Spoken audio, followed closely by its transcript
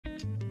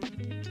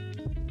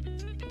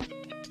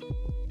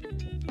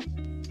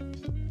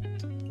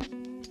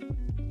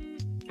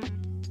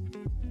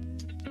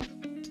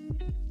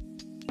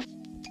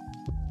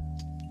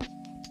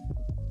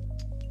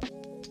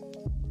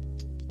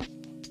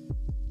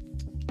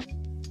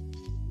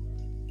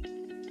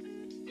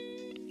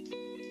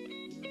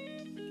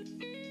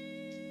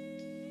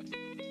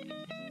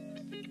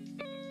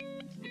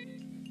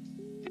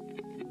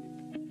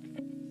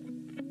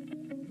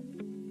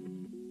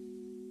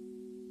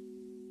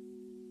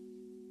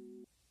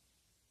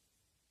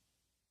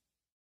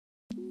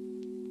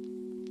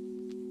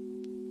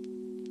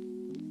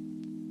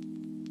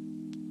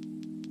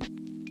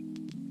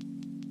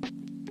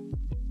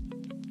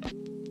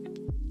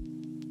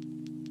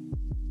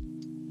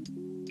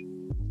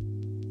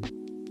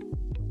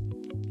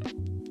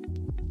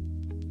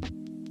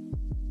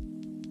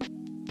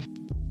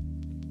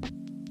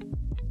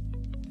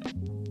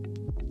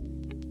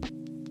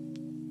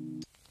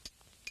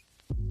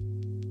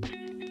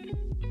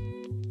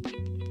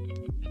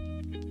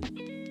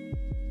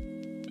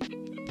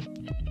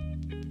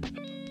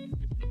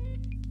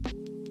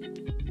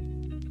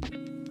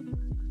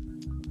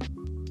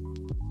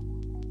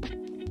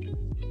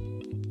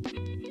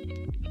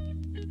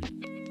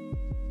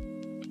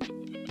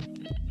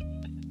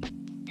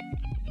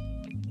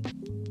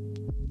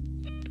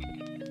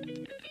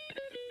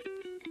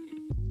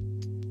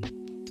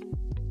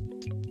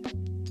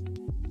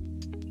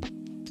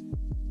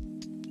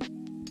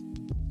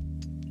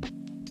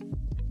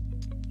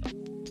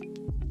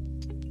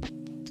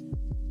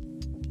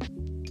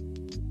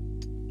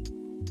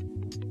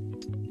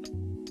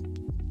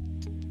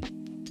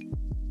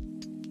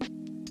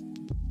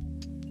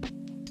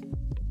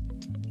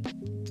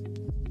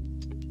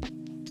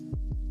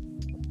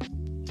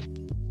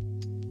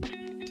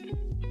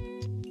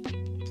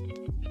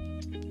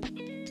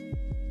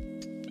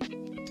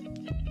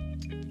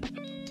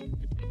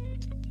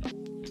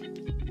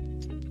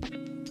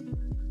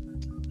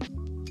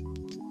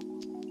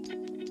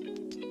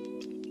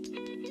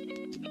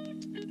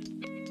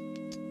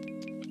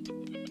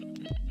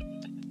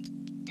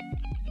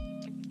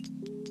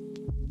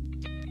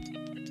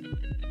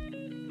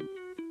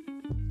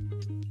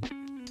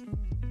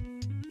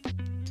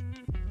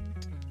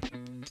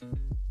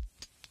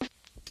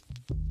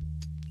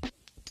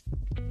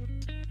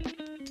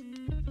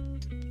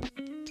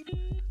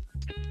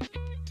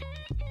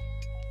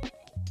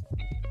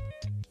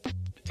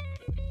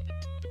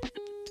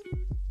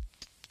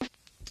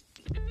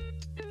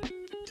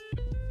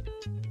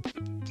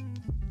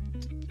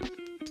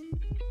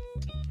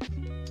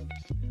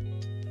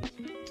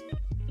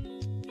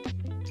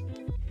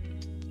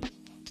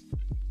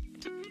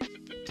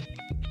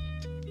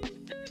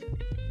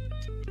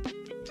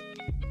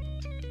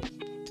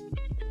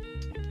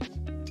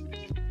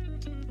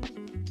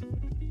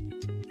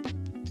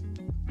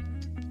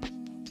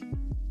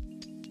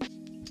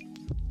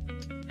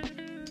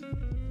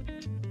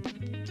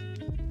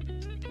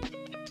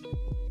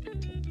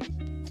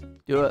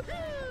Do it.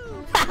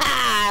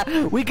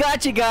 We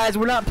got you guys.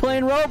 We're not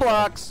playing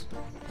Roblox.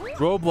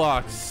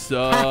 Roblox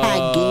sucks.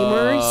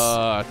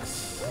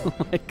 Gamers. Oh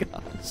my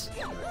gosh.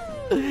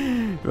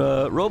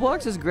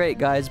 Roblox is great,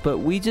 guys, but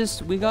we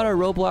got our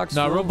Roblox.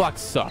 No, fill. Roblox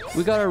sucks.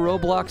 We got our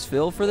Roblox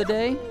fill for the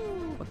day.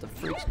 What the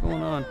freak's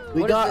going on?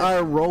 We What got is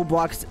our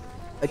Roblox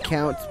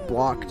accounts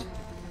blocked.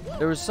 this?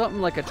 There was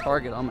something like a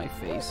target on my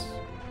face.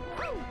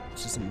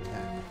 It's just an attack.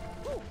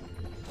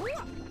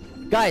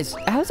 Guys,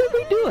 how's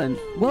everybody doing?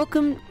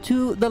 Welcome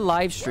to the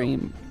live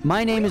stream.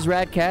 My name is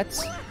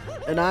Radcats.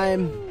 And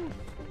I'm...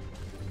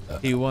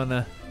 You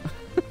wanna?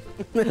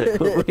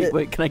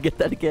 wait, can I get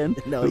that again?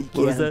 No, you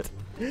What was can't.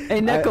 that?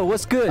 Hey, Neko,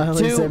 what's good? I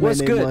only Two, said my what's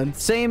name good?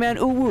 once. Say, man,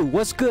 ooh, woo,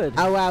 what's good?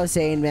 Ow wow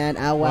saying, man.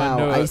 Ow wow.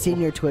 know I it.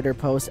 seen your Twitter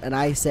post and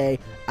I say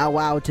ow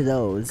wow to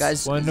those.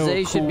 Guys, Wanna know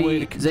Zay a cool way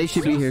to commit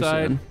should be here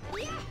suicide? soon.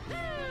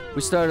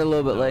 We started a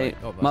little bit late.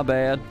 hold on. My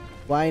bad.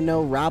 Why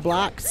no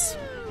Roblox?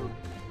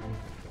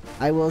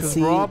 I will see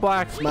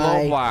Roblox,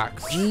 my Roblox.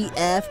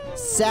 GF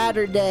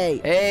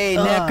Saturday. Hey,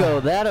 Ugh.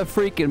 Neko, that a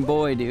freaking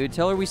boy, dude.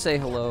 Tell her we say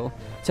hello.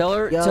 Tell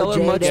her Yo,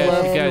 much Jaden,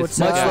 love, guys, what's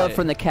much up? love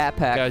from the Cat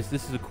Pack. Guys,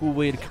 this is a cool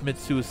way to commit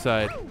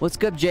suicide. What's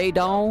good, J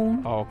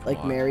Dawn? Oh, come Like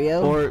on.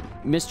 Mario. Or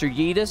Mr.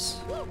 Yeetus?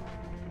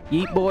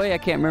 Yeet Boy? I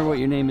can't remember what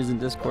your name is in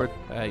Discord.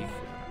 Hey,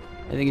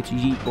 I think it's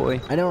Yeet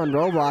Boy. I know on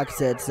Roblox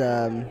it's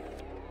Deadpool.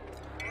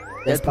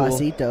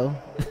 Despacito.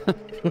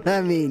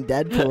 I mean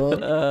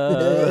Deadpool.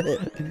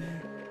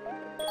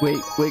 Wait,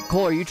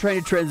 Cole, are you trying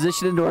to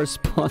transition into our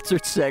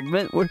sponsored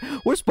segment?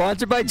 We're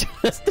sponsored by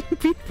Justin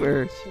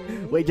Bieber.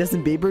 Wait,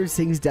 Justin Bieber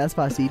sings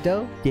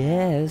Despacito?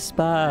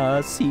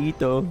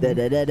 Despacito. Da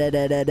da da da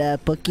da da da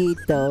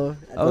poquito.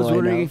 I was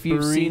wondering know. if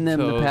you've seen them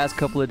the Burritos. past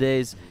couple of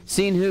days.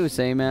 Seen who,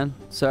 say, man?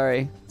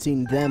 Sorry.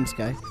 Seen them,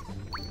 Sky.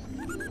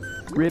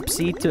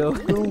 Ripsito.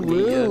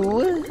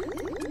 Woo.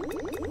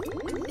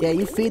 Yeah,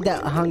 you feed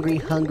that hungry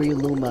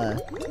Luma.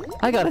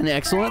 I got an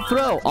excellent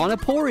throw on a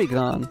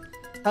Porygon.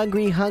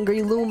 Hungry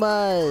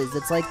Lumas.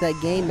 It's like that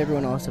game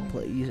everyone also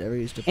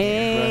used to play.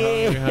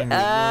 Hey, Hungry,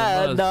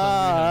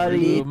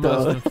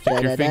 Dorito.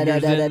 Stick your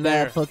fingers in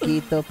there.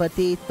 Poquito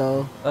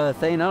patito.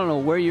 Thane, I don't know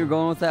where you're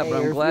going with that, Hey, but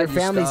I'm your glad you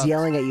family's stopped.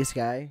 yelling at you,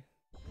 Sky.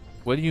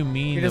 What do you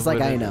mean? You're just what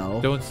like, I it-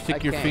 know. Don't I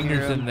stick your can't hear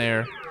fingers him. in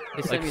there.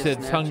 They sent Like me a I said,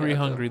 it's hungry, Snapchat,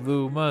 hungry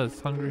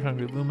Lumas. Hungry,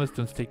 hungry Lumas.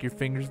 Don't stick your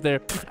fingers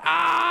there.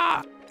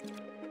 Ah!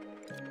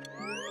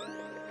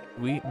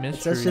 Sweet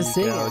mystery Let's just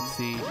sing it.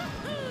 galaxy.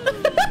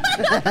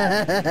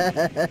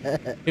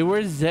 Hey,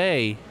 where's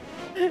Zay?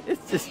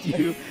 It's just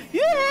you.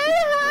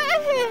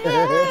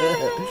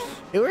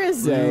 Where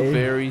is they?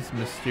 Blueberry's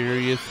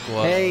mysterious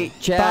glove. Hey,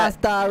 chat.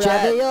 Pasta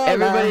Chat. raviola.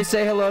 Everybody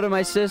say hello to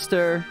my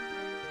sister.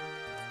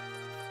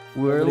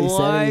 We're Nobody said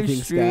live anything,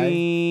 Sky.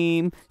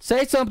 stream.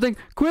 Say something.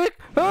 Quick.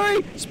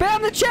 Hurry.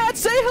 Spam the chat.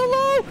 Say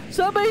hello.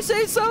 Somebody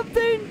say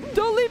something.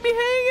 Don't leave me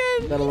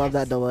hanging. Gotta love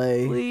that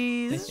delay.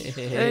 Please.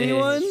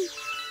 Anyone?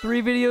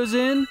 3 videos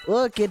in.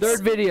 Look, it's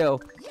Third video.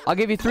 I'll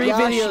give you 3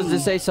 videos to Yoshi.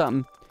 say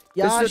something.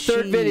 This is the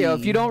third video.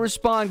 If you don't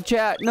respond,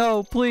 chat,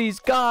 no, please,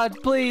 God,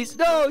 please,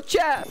 no,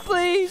 chat,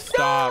 please,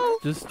 Stop. no.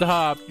 Just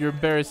stop. You're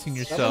embarrassing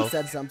Someone yourself.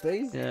 said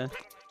something. Yeah.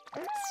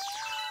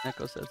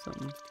 Echo said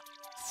something.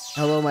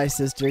 Hello, my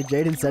sister.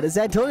 Jaden said it.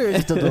 I told her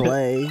it's just a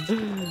delay.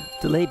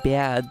 Delay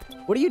bad.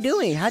 What are you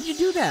doing? How'd you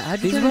do that? How'd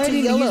you He's turn into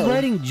yellow? He's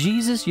writing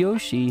Jesus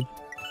Yoshi.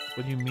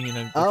 What do you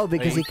mean? Oh,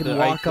 because he can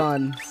walk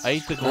on I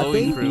ate the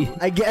glowing nothing? fruit.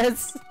 I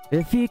guess.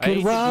 If he I could ate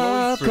the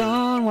glowing walk fruit.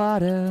 on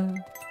water.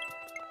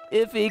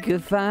 If he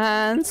could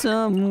find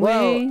some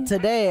way. Well,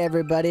 today,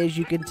 everybody, as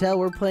you can tell,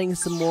 we're playing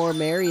some more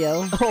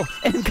Mario. Oh,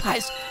 and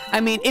guys,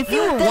 I mean, if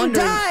you were Then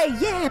wondering. die!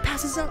 Yeah,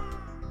 passes up.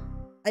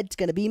 It's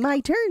gonna be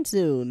my turn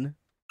soon.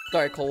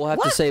 Sorry, Cole. We'll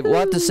have to save. We'll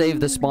have to save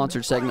the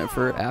sponsored segment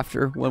for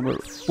after when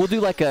we'll do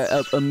like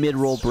a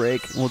mid-roll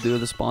break. And we'll do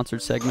the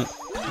sponsored segment.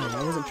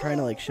 I wasn't trying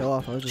to like show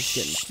off. I was just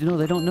getting. Shh, no,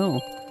 they don't know.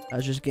 I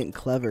was just getting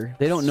clever.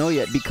 They don't know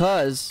yet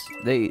because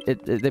they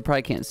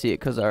probably can't see it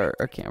because our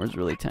camera's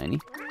really tiny.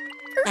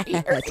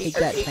 Take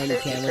that tiny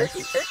camera.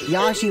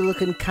 Yoshi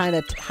looking kind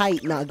of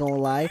tight, not gonna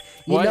lie.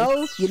 You What?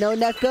 know,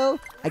 Neko.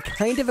 I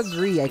kind of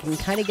agree. I can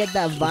kind of get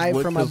that vibe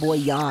What from my the- boy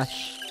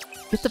Yosh.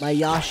 Get the My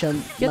Yasha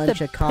get the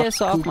Muncha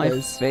piss off my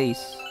Koopas.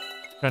 face.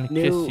 Trying to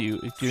New- kiss you.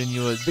 It's giving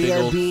you a big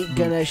old BRB smooch.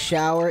 gonna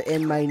shower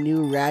in my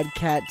new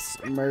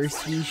Radcats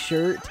Mercy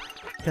shirt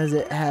because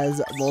it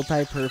has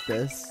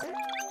multi-purpose.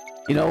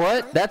 You know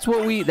what? That's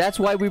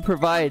why we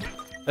provide.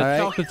 That Alright.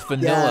 chocolate's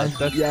vanilla.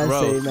 That's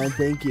gross. man.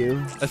 Thank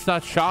you. That's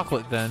not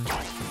chocolate then.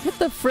 Get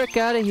the frick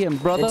out of here,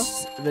 brother.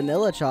 It's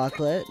vanilla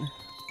chocolate.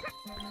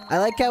 I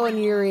like how when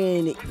you're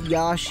in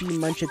Yoshi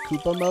Muncha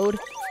Koopa mode,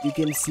 you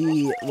can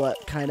see what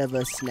kind of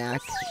a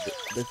snack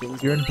the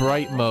things. You're in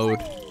bright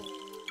mode.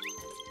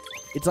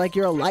 It's like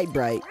you're a light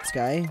bright,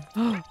 Sky.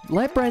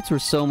 Light brights were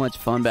so much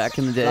fun back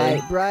in the day.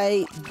 Light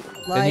bright,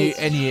 light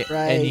and you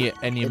bright. made It's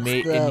the and you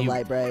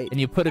light bright.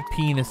 and you put a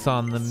penis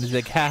on them. It's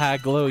like haha,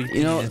 glowy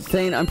You know, penis.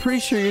 Thane, I'm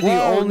pretty sure you're the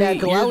Whoa, only. Neko, I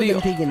You're wasn't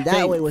the thinking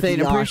that way with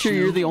Thane, I'm pretty sure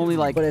Yoshi. you're the only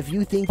like But if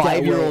you think that way,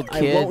 5-year-old I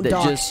kid won't that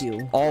dox just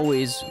you.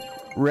 always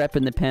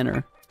repping the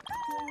penner.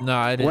 No,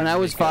 I didn't. When I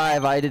was make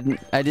it. 5, I didn't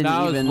No,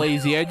 I was even.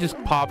 lazy. I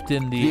just popped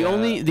in the. The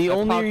only- I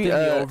popped in the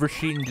uh,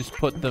 oversheet and just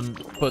put them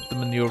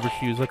in the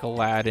overshoes like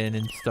Aladdin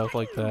and stuff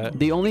like that.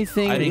 The only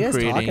thing I What are you didn't guys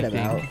create talking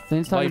anything. about?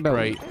 Thing's talking about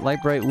Light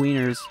light bright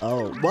wieners.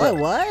 Oh,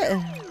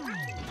 what?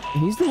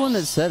 He's the one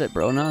that said it,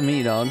 bro, not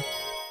me, dog.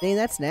 Dang,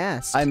 that's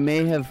nasty. I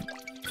may have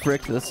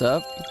fricked this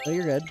up. Oh,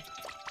 you're good.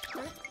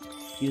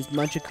 Use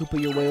Muncha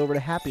Koopa your way over to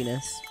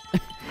happiness.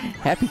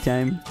 Happy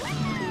time.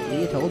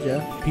 See, I told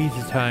you.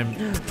 Pizza time.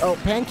 Oh,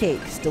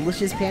 pancakes.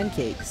 Delicious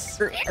pancakes.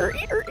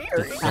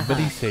 Did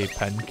somebody say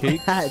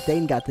pancake?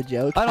 Thane got the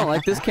joke. I don't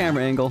like this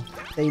camera angle.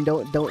 Thane,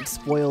 don't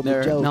spoil the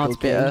There, joke, now it's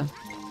okay? better.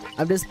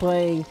 I'm just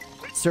playing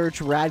Search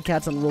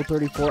Radcats on Rule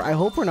 34. I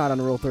hope we're not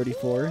on Rule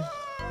 34.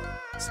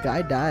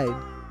 Sky died.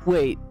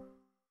 Wait.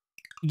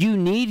 You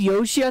need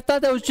Yoshi? I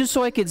thought that was just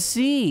so I could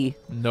see.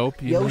 Nope.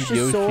 You need Yoshi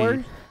Yoshi.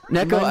 sword?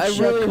 Neko,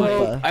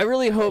 Muncha I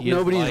really hope You'd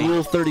nobody's like-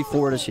 Rule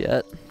 34'd us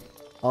yet.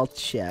 I'll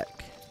check.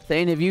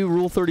 Thane, have you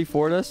Rule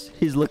 34'd us?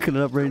 He's looking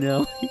it up right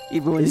now.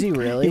 Even when Is he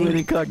really? He went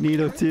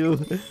incognito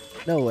too.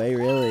 No way,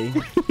 really.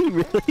 He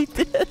really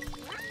did.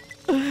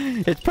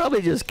 It's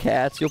probably just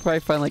cats. You'll probably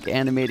find like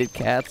animated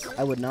cats.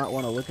 I would not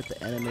want to look at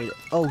the animated.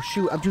 Oh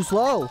shoot, I'm too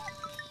slow.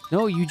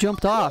 No, you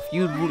jumped off.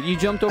 You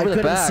jumped over I the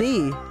couldn't back.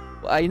 see.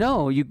 I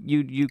know.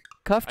 You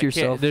cuffed I can't-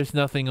 yourself. There's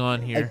nothing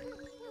on here.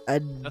 I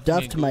in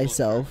duffed Google.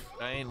 myself.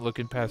 I ain't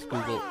looking past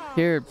Google.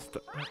 Here,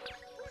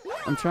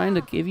 I'm trying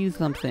to give you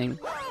something.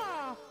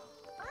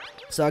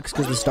 Sucks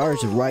because the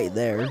stars are right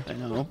there. I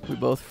know. We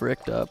both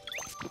fricked up.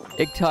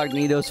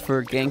 Incognitos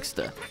for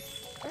gangsta.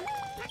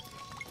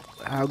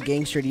 How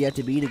gangster do you have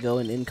to be to go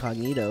in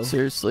incognito?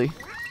 Seriously.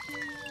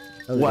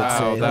 That was a good Wow,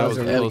 save. that was was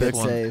a a really close good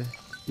one. save.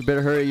 You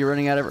better hurry. You're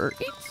running out of earth.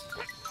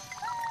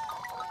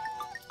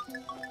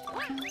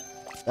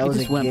 That He was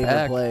just a went game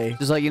back. to play.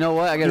 Just like, you know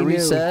what? I gotta He knew.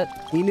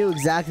 reset. He knew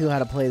exactly how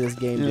to play this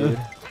game, Yeah. dude.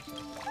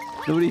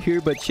 Nobody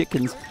here but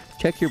chickens.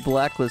 Check your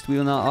blacklist. We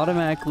will not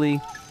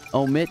automatically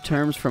omit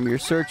terms from your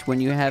search when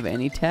you have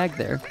any tag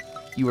there.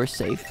 You are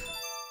safe.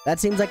 That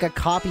seems like a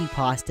copy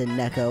pasta,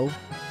 Neko.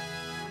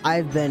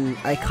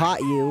 I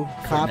caught you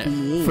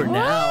copying. For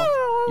now.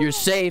 You're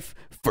safe.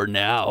 For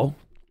now.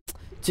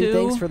 Dude,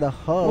 thanks for the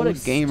host. What a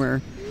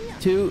gamer.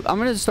 2, I'm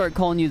gonna start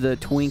calling you the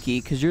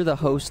Twinkie because you're the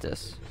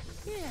hostess.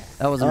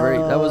 That wasn't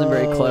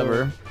very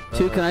clever.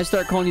 2, can I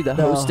start calling you the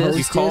The hostess?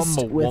 You call him a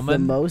hostess with the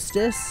woman?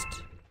 mostest?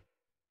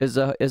 Is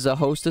a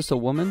hostess a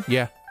woman?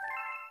 Yeah.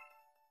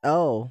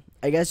 Oh,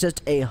 I guess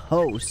just a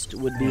host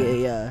would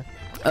be a.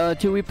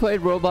 2, we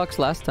played Roblox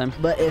last time.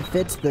 But it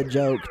fits the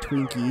joke,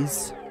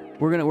 Twinkies.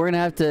 We're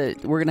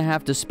gonna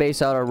have to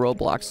space out our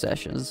Roblox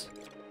sessions.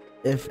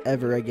 If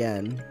ever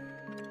again.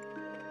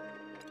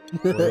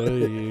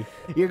 Oy.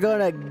 You're going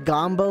to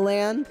Gombo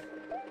Land?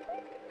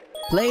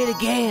 Play it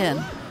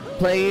again.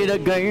 Play it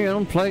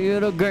again. Play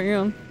it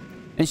again.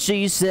 And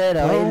she said,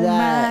 Play "Oh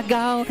that- my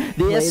God, play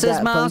this is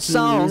that my funky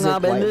song. music,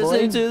 I've been white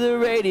listening boy." to the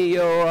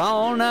radio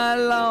all night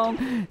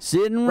long,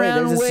 sitting Wait,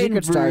 around there's a waiting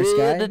Secret for Star, it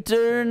Sky. to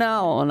turn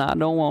on. I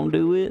don't want to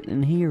do it,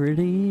 and here it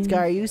is." Sky,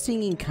 are you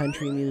singing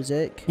country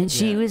music? And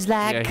she Yeah. was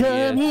like, Yeah, he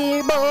 "Come is.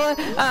 here, boy.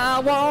 I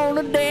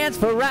wanna dance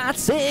for I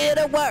said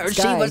a word."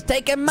 Sky, she was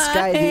taking my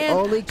Sky, the hand,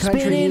 only country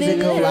spinning music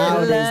it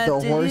allowed is like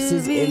the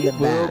horses in the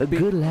Well, back. a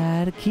good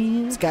light of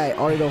kiss. Sky,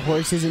 are the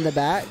horses in the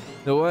back?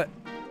 You know what?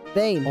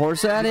 Thane.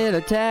 Horse at it,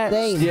 attack.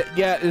 Thane.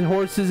 Yeah, and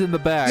horses in the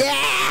back.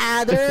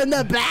 Yeah, they're in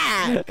the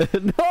back.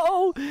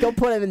 No. Don't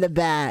put them in the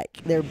back.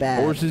 They're bad.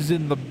 Horses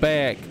in the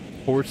back.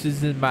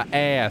 Horses in my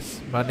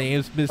ass. My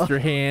name's Mr.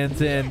 Hands,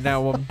 and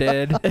now I'm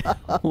dead.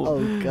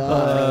 Oh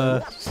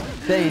god.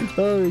 Thane,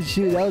 Oh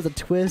shoot, that was a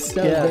twist.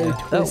 That Yeah, was very that-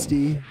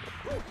 twisty.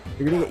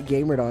 You're gonna get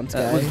gamered on,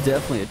 that was Sky.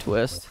 definitely a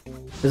twist.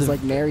 It's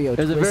like Mario. It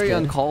was a very twisted.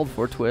 uncalled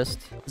for twist.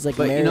 It's like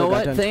but you Mario know got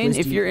what, done Thane? If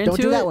twisty. you're Don't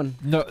into do it- that one.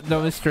 No,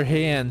 Mr.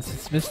 Hands.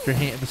 It's Mr.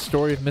 Hands. The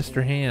story of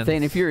Mr. Hands.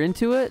 Thane, if you're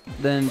into it,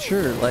 then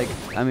sure. Like,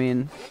 I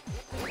mean,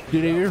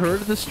 Dude, have you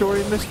heard of the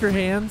story of Mr.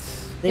 Hands?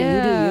 Thane,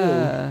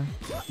 yeah.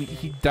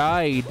 He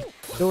died you do you.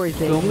 Don't worry,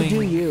 Thane. filming You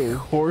do you.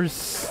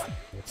 horse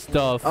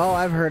stuff. Oh,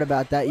 I've heard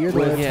about that. You're the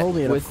one who told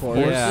me it, of course.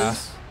 Yeah.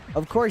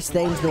 Of course,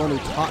 Thane's the one who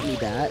taught me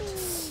that.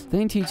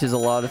 Thane teaches a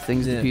lot of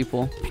things Yeah. to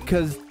people.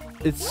 Because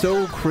it's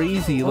so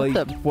crazy. What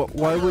like, the-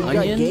 why would You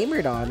got Onion?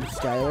 gamered on,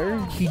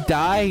 Skylar. he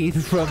died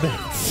from it?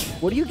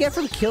 What do you get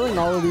from killing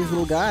all of these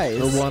little guys?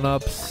 The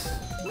one-ups.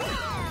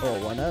 Oh,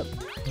 one up.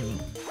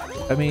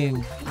 I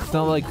mean, it's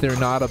not like they're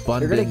not You're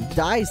abundant. gonna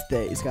die,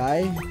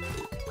 Sky.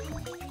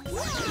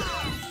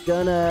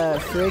 Gonna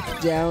frick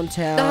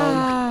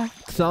downtown,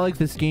 It's not like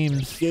this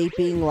game's.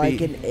 gaping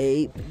like an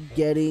ape,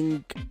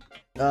 getting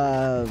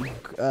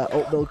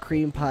oatmeal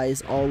cream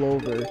pies all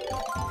over.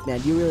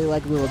 Man, you really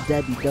like Little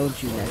Debbie,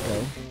 don't you,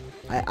 Neko?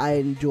 I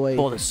enjoy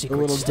All the the secret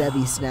Little stuff.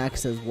 Debbie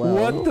snacks as well.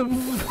 What the?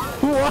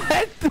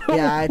 What?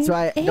 Yeah, that's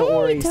why. Don't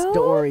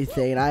worry,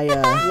 Thane. I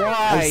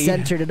Why?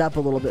 centered it up a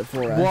little bit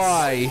for us.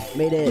 Why? I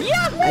made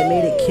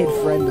it kid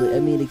friendly. I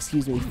mean,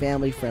 excuse me,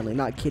 family friendly,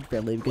 not kid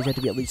friendly, because you have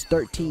to be at least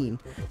 13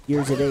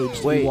 years of age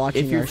to be Wait,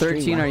 watching if you're our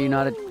 13, stream. are you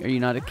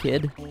not a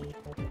kid?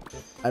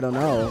 I don't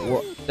know.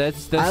 Well, That's I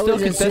still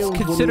always that's assumed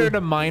when considered we-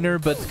 a minor,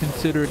 but it's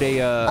considered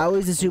a I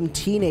always assume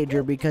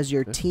teenager because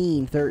you're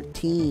teen,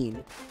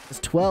 13. It's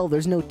 12.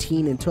 There's no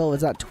teen in 12.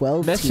 It's not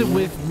 12. messing teen.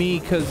 with me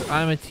because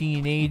I'm a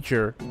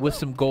teenager with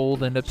some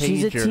gold and a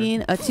pager.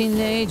 She's a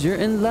teenager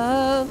in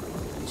love.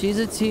 She's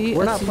a teen.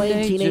 We're a not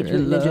playing Teenage teenager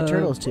in Mutant Ninja love.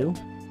 Turtles 2.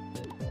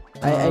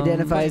 I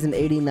identify as an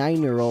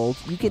 89-year-old.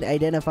 You can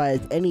identify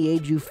as any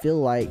age you feel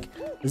like.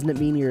 Doesn't it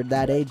mean you're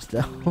that age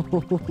though?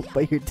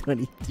 But you're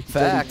 22.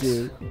 Facts.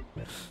 22.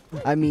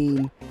 I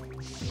mean,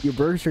 your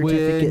birth When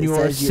certificate you're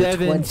says you're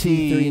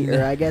 23, 17.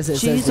 or I guess it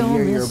She's says the year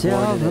only you were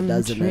born, and it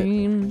doesn't.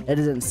 dream. It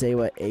doesn't say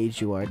what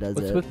age you are, does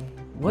What's it? with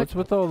What's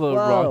with all the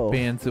Whoa. rock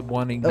bands and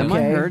wanting Am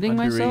I young hurting underage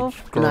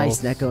myself?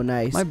 girls? Nice, Neko,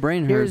 nice. My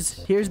brain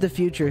hurts. Here's the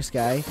future,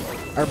 Sky.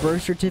 Our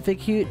birth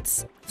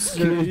certificates.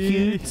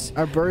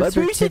 Our birth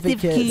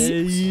certificates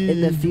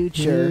in the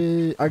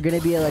future are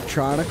gonna be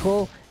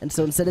electronical, and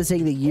so instead of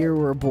saying the year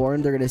we were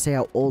born, they're gonna say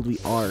how old we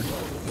are.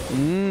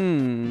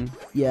 Mmm.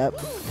 Yep,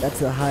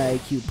 that's a high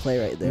IQ play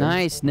right there.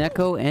 Nice,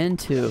 Neko and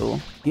 2.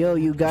 Yo,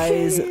 you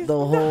guys,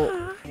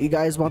 you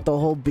guys want the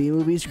whole B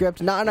movie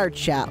script? Not in our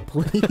chat,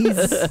 please.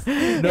 Please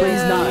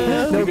not.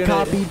 No We're gonna-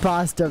 copy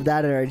pasta of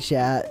that in our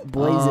chat.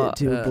 Blaze it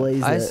too.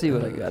 Blaze I it. see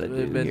what I gotta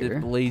do here.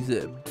 Blaze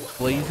it.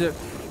 Blaze it.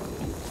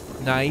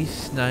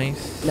 Nice,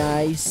 nice.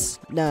 Nice,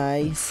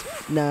 nice,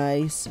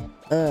 nice.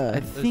 I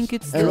think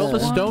it's Drill the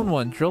this one. stone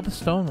one. Drill the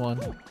stone one.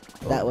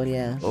 That one,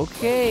 yeah.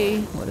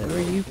 Okay,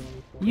 whatever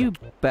you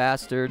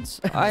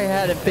bastards. I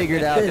had it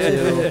figured out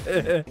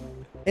too.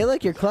 Hey,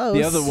 look, you're close.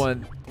 The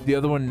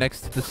other one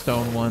next to the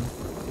stone one.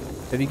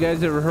 Have you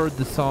guys ever heard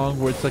the song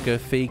where it's like a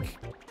fake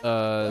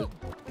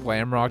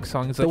glam rock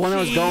song? It's The like one I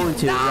was going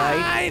to,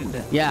 right?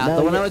 Yeah, No,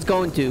 the one you- I was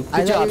going to. I Good thought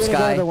job, you were gonna go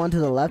Sky. to the one to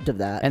the left of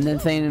that. And then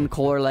Thane and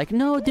Cole are like,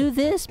 no, do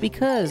this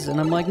because. And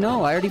I'm like,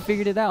 no, I already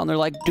figured it out. And they're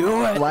like,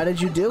 do it. Why did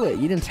you do it?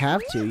 You didn't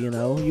have to, you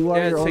know. You are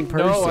Yeah, your it's own like,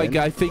 person.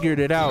 no, I figured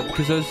it out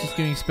because I was just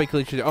giving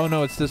speculation. Oh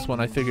no, it's this one.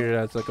 I figured it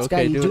out. It's like, Sky,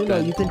 okay, you do do it know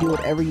then. you can do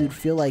whatever you'd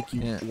feel like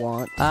you Yeah.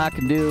 want. I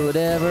can do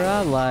whatever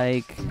I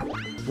like.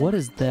 What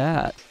is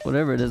that?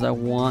 Whatever it is, I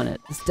want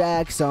it.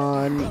 Stacks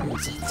on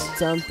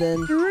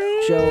something.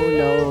 Show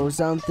no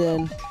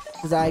something.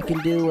 Cause I can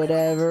do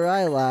whatever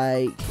I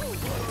like.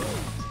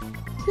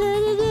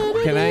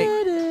 Can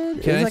I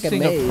It's like sing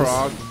maze. a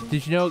frog?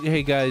 Did you know?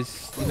 Hey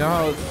guys, you know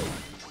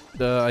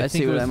how I I think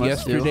see it what was I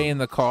must do. yesterday in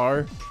the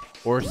car,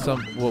 or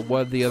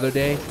what the other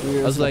day?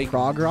 I was like-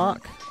 prog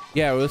rock.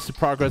 Yeah, it was the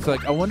prog rock. It's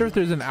like I wonder if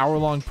there's an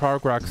hour-long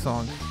prog rock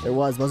song. There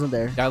wasn't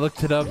there? I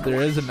looked it up.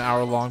 There is an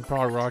hour-long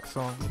prog rock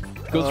song.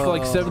 It goes for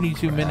like Oh.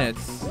 72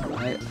 minutes.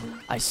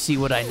 I see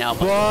what I now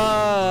must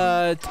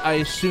But I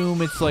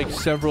assume it's like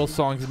several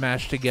songs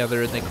mashed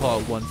together and they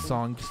call it one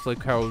song, just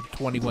like how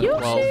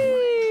 2112.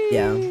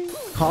 Yeah.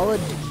 Call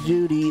of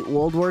Duty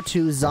World War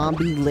II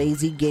Zombie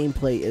Lazy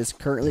Gameplay is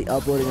currently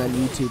uploading on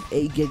YouTube.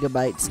 8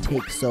 gigabytes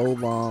take so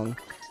long.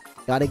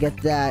 Gotta get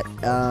that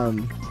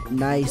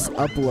nice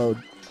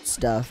upload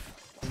stuff.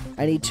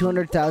 I need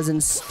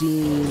 200,000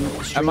 Steam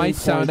I stream might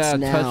sound points out of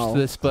now. touch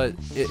this, but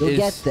You'll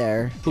get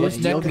there. Who's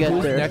Yeah, you'll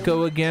get there.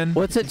 Neko again?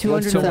 What's it, It's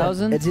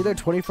 200,000? either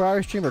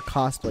 24-hour stream or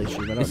cosplay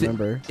stream. I don't Is it-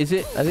 remember. Is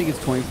it I think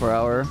it's 24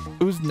 hour.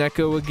 who's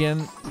Neko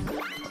again?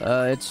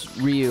 It's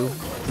Ryu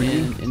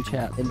in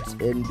chat.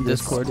 In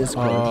Discord.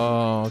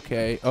 Oh,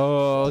 okay.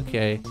 Oh,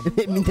 okay.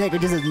 Neko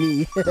just as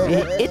me.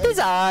 It is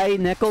I,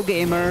 Neko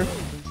Gamer.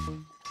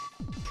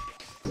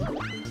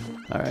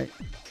 Alright.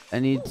 I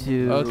need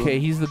to... Okay,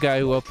 he's the guy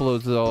who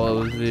uploads all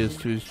of his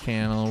videos to his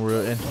channel,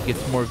 and he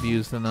gets more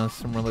views than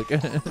us, and we're like,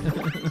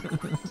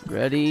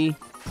 Ready?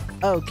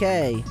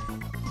 Okay.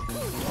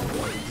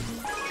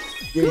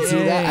 Did you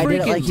see that? I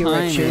did it Freaking like you were a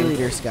timing.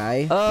 cheerleader,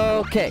 Sky.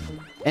 Okay.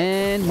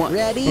 And 1.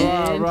 Ready?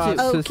 And Rock,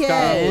 2.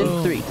 Okay.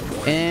 And 3.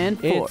 And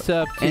 4. it's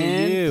up to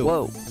and you.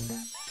 Whoa.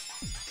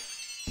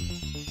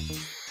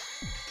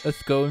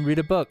 Let's go and read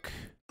a book.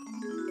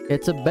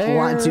 It's a bear.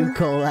 Want to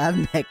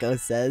collab, Neko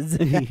says.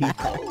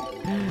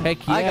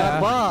 Heck yeah. I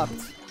got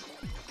bopped.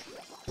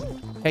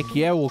 Heck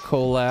yeah, we'll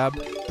collab.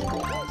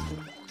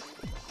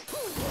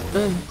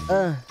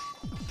 uh,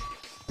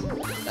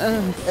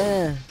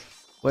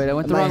 Wait, I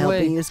went Am the I wrong helping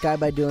way. you, Sky,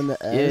 by doing the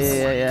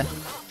Yeah.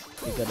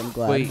 Good, I'm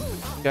glad. Wait,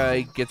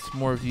 guy gets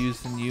more views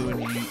than you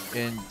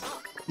and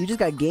You just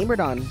got gamered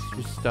on.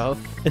 your stuff.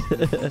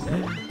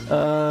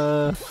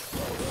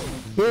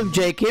 Him,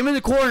 Jake. Him in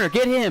the corner.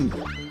 Get him.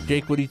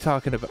 Jake, what are you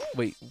talking about?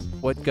 Wait,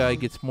 what guy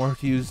gets more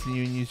views than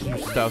you and uses your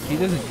stuff? He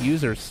doesn't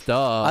use our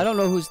stuff. I don't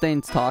know who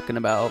Thane's talking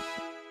about.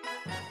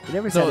 You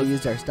never said No. I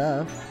used our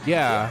stuff.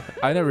 Yeah,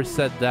 I never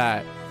said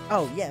that.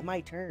 Oh, yeah,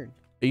 my turn.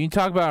 You can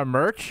talk about our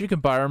merch. You can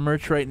buy our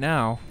merch right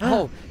now.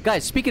 Oh,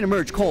 guys, speaking of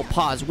merch, Cole,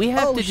 pause. We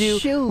have Oh, to do.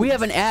 shoot. We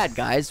have an ad,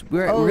 guys.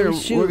 Oh,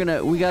 shoot.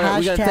 We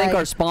gotta thank Hashtag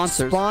our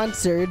sponsors.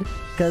 Sponsored,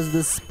 because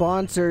the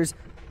sponsors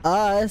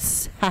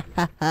us. Ha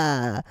ha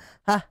ha.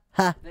 Ha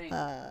ha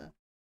ha.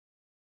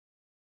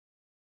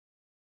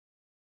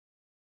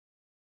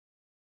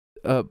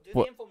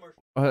 What?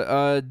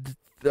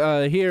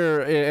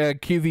 Here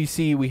at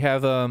QVC we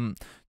have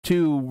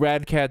 2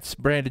 Rad Cats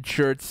branded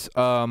shirts.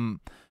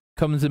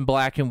 Comes in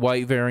black and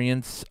white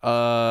variants.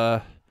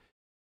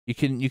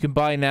 You can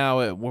buy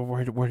now at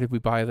where did we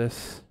buy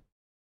this?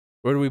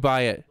 Where do we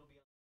buy it?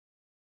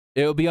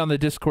 It'll be on the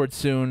Discord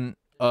soon.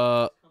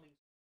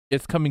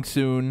 It's coming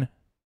soon.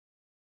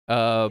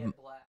 You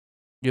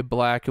get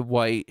black and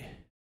white.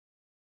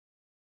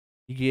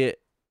 You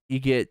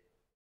get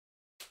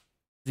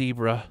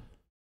zebra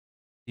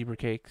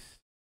cakes.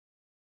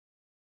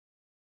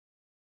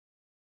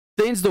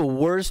 Thane's the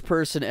worst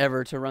person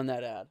ever to run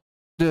that ad.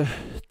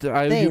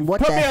 Thane, what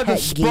put the me on the heck,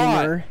 spot.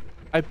 gamer?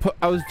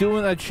 I was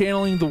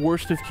channeling the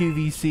worst of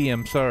QVC.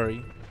 I'm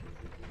sorry.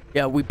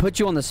 Yeah, we put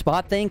you on the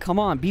spot, Thane. Come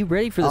on, be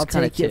ready for this I'll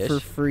kind of take kish. it for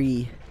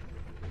free.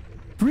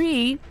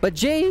 Free? But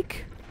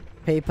Jake.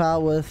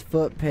 PayPal with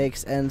foot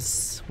pics and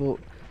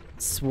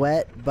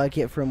sweat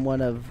bucket from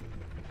one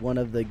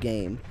of the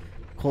game.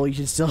 Cole, you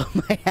should still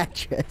have my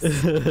address.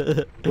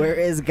 Where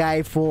is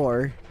Guy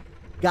 4?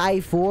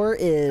 Guy 4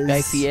 is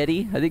Guy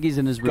Fieri? I think he's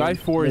in his room. Guy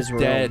 4 is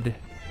dead.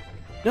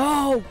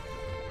 No!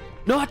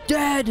 Not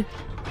dead!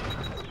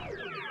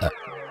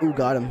 Ooh,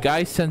 got him. Guy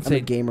I'm a Sensei.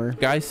 gamer.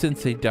 Guy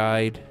Sensei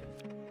died.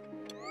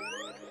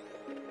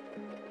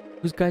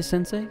 Who's Guy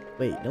Sensei?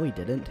 Wait, no, he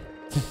didn't.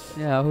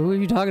 Yeah, who are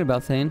you talking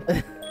about, Thane?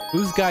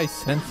 Who's Guy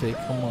Sensei?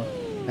 Come on.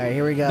 All right,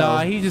 here we go.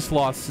 Nah, he just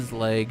lost his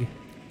leg.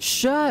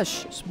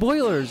 Shush!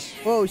 Spoilers!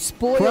 Whoa,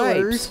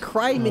 spoilers!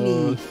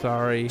 Criminy! Oh,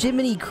 sorry.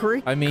 Jiminy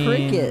I mean,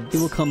 Cricket. He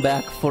will come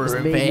back for Just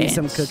revenge. made me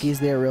some cookies.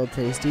 They're real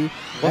tasty.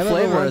 What I remember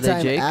flavor one are they,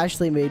 time Jake?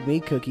 Ashley made me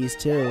cookies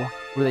too.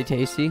 Were they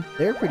tasty?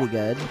 They're pretty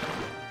good.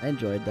 I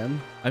enjoyed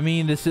them. I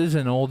mean, this is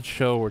an old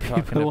show we're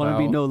talking People about. want to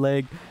be no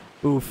leg.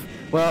 Oof.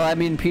 Well, I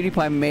mean,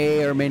 PewDiePie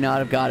may or may not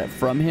have got it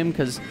from him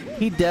because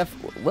he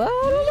well,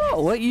 I don't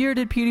know. What year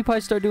did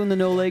PewDiePie start doing the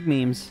no leg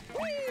memes?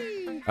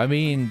 I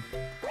mean,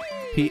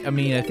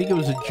 I think it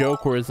was a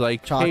joke where it's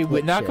like, hey,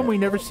 Chocolate how come chip. we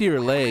never see her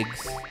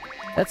legs?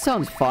 That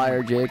sounds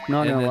fire, Jake.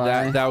 Not And gonna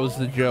then lie. that was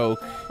the joke.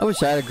 I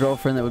wish I had a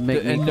girlfriend that would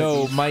make me And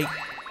no, cookies.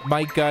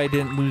 Mike guy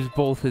didn't lose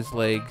both his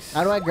legs.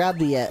 How do I grab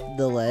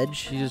the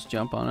ledge? You just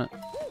jump on it.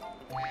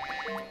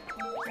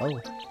 Oh,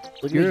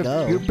 look You're at me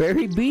go. you're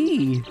Barry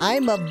B.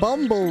 I'm a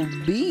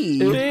bumblebee.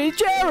 Hey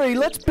Jerry,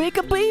 let's make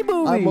a bee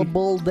movie. I'm a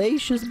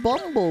boldacious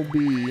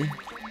bumblebee.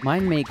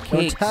 Mine make Don't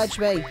cakes. touch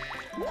me.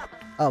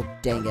 Oh,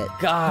 dang it.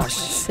 Gosh.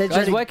 Said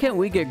Guys, you- why can't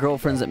we get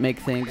girlfriends that make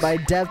things? My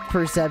depth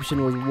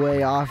perception was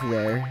way off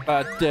there.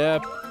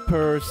 Depth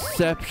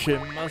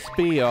perception must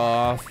be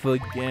off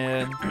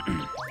again.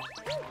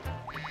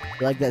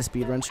 You like that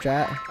speedrun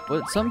strat?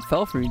 What? Something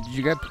fell from you. Did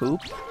you grab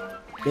poop?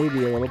 Maybe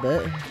a little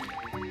bit.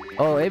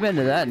 Oh, amen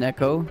to that,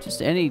 Neko.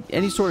 Just any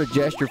sort of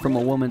gesture from a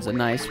woman's a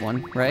nice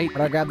one, right? How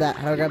do I grab that?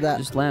 How do I grab that?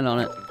 Just land on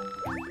it.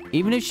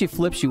 Even if she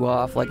flips you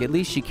off, like at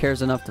least she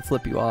cares enough to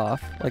flip you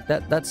off. Like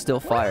that's still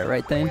fire,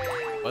 right, Thane?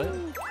 What?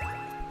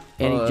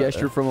 Any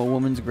gesture from a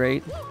woman's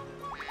great.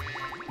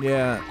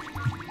 Yeah,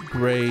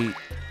 great.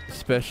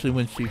 Especially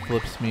when she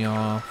flips me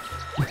off.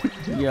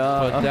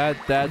 Yeah. But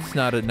that's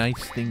not a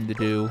nice thing to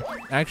do.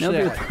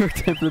 Actually,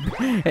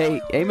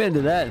 Hey, amen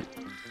to that,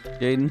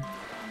 Jaden.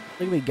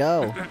 Look at me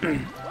go.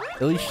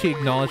 at least she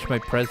acknowledged my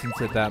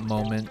presence at that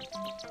moment.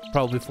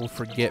 Probably will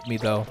forget me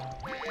though.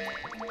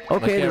 Okay,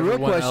 Like the real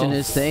everyone question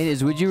else. is, Thane,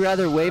 is would you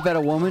rather wave at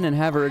a woman and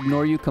have her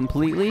ignore you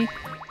completely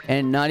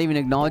and not even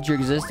acknowledge your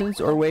existence,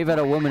 or wave at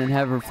a woman and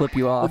have her flip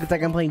you Look, off? it's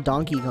like I'm playing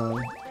Donkey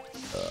Kong.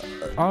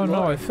 I don't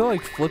know. I feel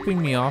like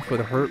flipping me off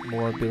would hurt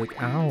more. I'd be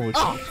like, ouch.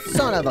 Oh,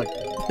 son of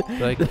a...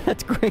 Like,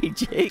 That's great,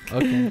 Jake.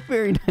 Okay.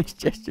 Very nice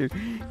gesture.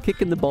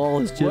 Kicking the ball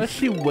is what if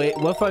just...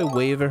 what if I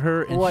wave at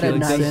her and What she a like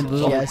nice does a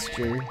little,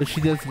 gesture. but she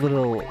does a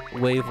little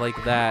wave like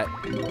that?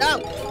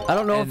 No! I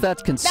don't know if and-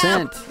 that's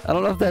consent. I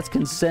don't know if that's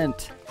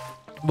consent.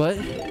 What?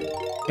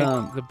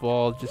 The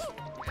ball just.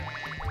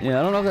 Yeah,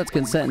 I don't know if that's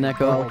consent, Neko.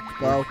 Go,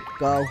 go,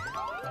 go.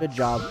 Good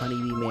job,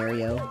 Honeybee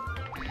Mario.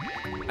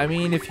 I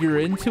mean, if you're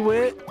into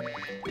it,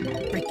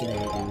 Freaking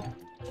A,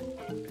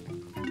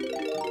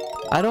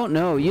 dude. I don't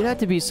know. You'd have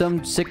to be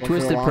some sick, One for the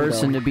twisted long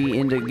person though. to be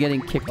into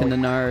getting kicked in the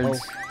nards.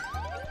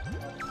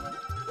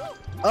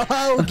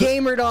 Oh,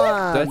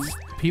 Gamerdon! that's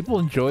people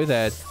enjoy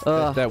that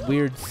that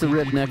weird the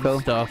rip, CBT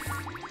Neko. stuff.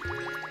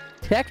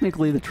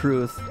 Technically the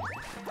truth.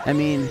 I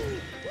mean,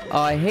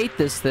 I hate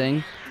this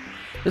thing.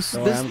 This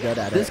Oh, this I'm good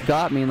at this it.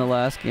 got me in the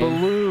last game.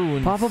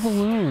 Balloons. Pop a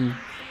balloon.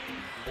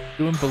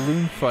 Doing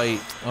balloon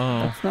fight. Oh,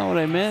 That's not what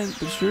I meant,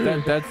 but sure.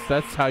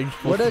 that's how you're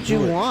supposed What to did you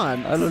do it.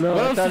 want? I don't know.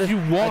 What I else thought did you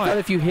I want? thought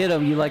if you hit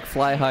them, you like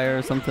fly higher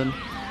or something.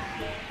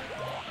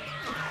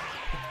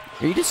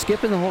 Are you just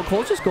skipping the whole?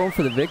 Cole's just going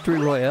for the victory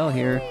royale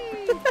here.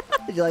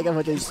 Did you like how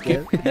much I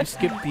Skip.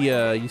 skipped?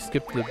 You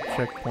skipped the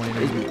checkpoint.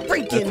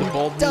 Freaking That's a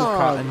bald dog.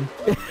 cotton.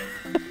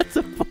 It's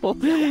a full.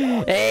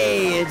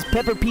 Hey, it's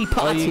Pepper P. Oh,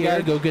 Potts you here.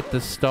 gotta go get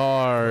the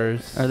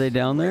stars. Are they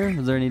down there?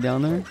 Is there any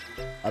down there?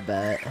 I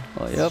bet.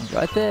 Oh, yep,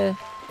 right there.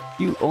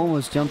 You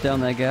almost jumped down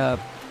that gap.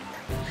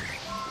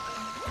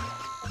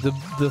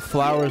 The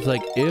flower's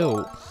like,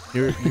 ew.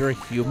 You're a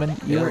human.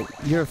 Ew.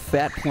 You're a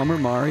fat plumber,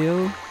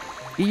 Mario.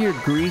 Get your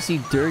greasy,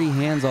 dirty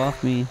hands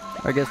off me.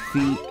 Or I guess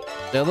feet.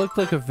 That looked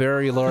like a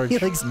very large He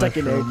like stuck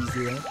in there.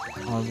 mushroom Did you see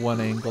that? on one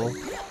angle.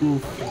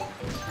 Oof.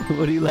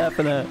 What are you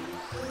laughing at?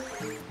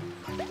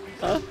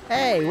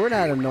 Hey, we're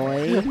not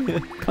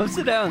annoying. Come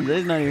sit down.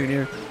 Zay's not even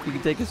here. You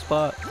can take a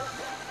spot.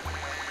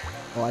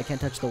 Oh, I can't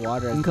touch the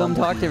water. And come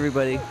talk to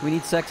everybody. We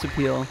need sex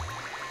appeal.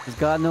 Because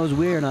God knows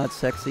we're not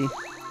sexy.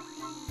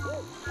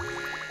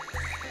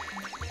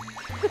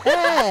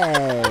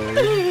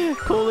 Hey!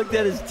 Cole looked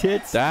at his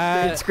tits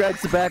and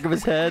scratched the back of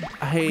his head.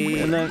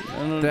 And then,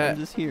 I'm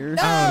just here.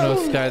 I don't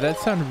know, Sky. That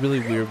sounded really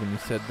weird when you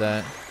said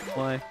that.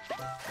 Why?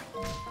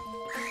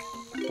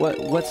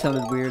 What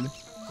sounded weird?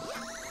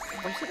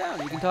 Come sit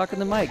down. You can talk in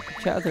the mic.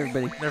 Chat with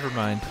everybody. Never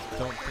mind.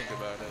 Don't think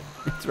about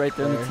it. It's right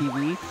there on the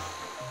TV.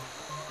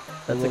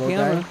 That's a little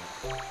camera. guy.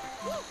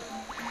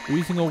 We're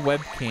using a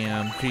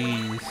webcam.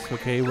 Jeez.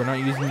 Okay, we're not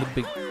using the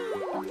big.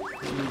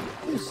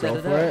 Set Go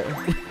it for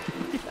up. it.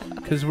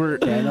 Because we're.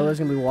 Okay, I know there's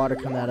gonna be water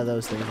coming out of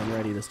those things. I'm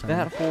ready this time.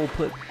 That whole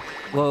put.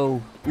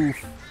 Whoa.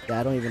 Oof. Yeah,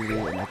 I don't even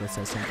read what Neko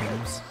says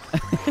sometimes.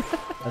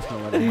 That's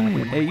gonna let it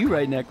happen. Hey, you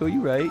right, Neko.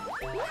 You right.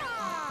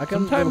 How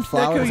come Sometimes, little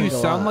flowers Neko, you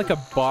go sound up? like a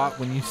bot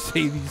when you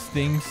say these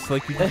things.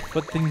 Like you just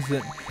put things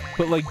that.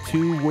 Put like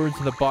 2 words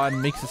in the bot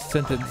and makes a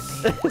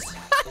sentence.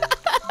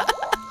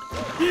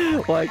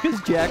 Why?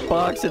 Because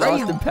Jackbox and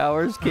Austin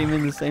Powers came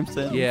in the same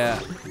sentence. Yeah.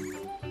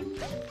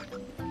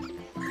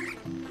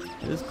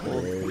 It is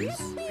cool.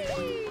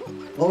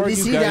 Oh, What do are you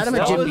see guys that? I'm a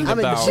talking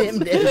about?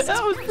 gymnast.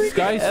 That was freaking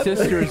Sky's epic.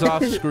 sister is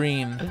off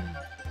screen.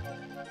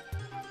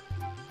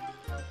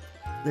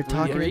 They're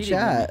talking in reading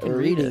chat. it. We can We're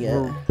read reading it.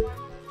 it.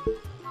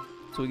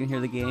 So we can hear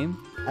the game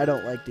I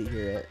don't like to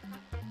hear it.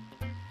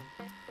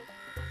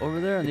 over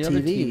there on the The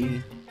other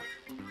TV.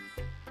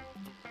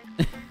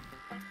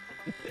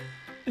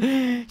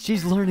 TV.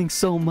 She's learning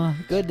so much.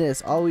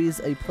 Goodness, always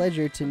a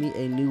pleasure to meet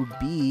a new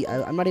bee.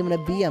 I'm not even a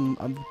bee. I'm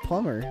a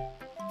plumber.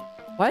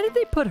 Why did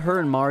they put her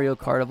in Mario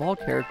Kart of all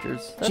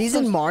characters? That's She's so,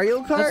 in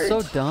Mario Kart. That's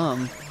so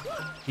dumb.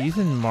 He's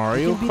in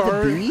Mario You can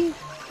Kart. be the bee.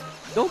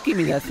 Don't give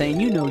me that thing.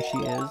 You know she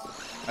is.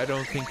 I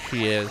don't think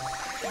she is.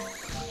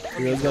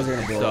 Those guys are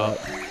gonna blow So- up.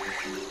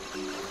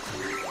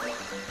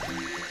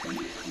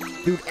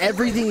 Dude,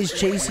 everything is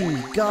chasing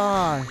me.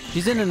 Gosh.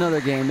 She's in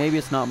another game. Maybe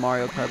it's not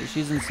Mario Kart, but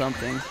she's in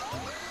something.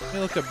 Let me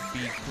look up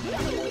bee queen.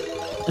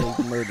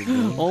 They murdered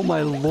me. Oh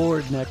my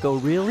lord,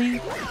 Neko. Really?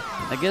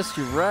 I guess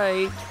you're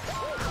right.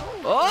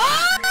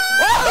 Oh!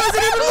 I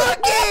wasn't even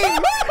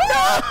looking!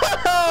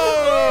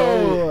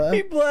 No!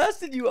 He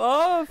blasted you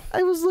off.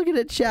 I was looking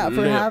at chat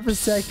for half a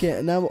second,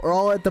 and now we're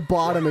all at the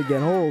bottom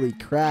again. Holy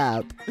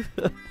crap.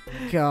 Cole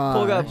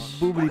got Gosh.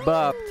 boobity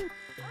bopped.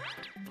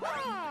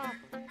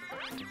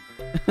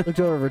 Looked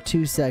over for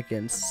 2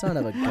 seconds. Son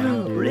of a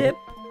gun, dude. Rip.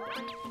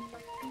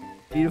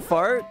 Need a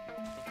fart?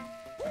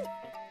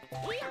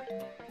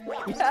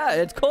 Yeah,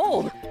 it's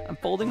cold. I'm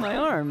folding my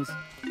arms.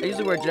 I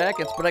usually wear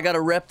jackets, but I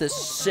gotta rep this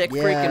sick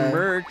Yeah. freaking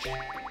merch.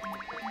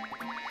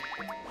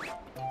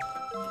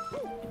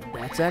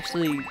 That's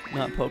actually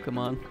not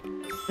Pokemon.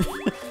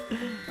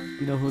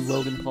 You know who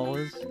Logan Paul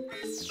is?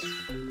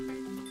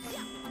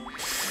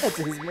 That's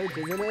his merch,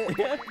 isn't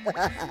it?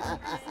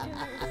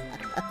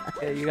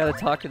 Yeah, you gotta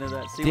talk into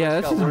that. See Yeah,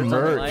 what's that's got his words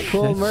on the merch. mic?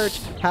 Cool merch.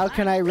 How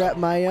can I rep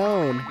my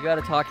own? You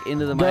gotta talk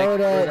into the mic. Go where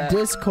to that-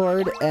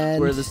 Discord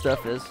and where the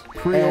stuff is.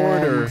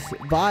 Pre-order.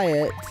 and buy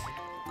it.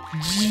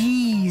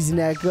 Jeez,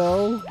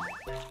 Neko.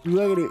 You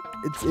were gonna,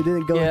 it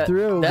didn't go Yeah,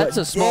 through. that's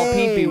but a small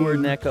peepee dang, word,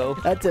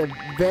 Neko. That's a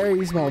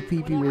very small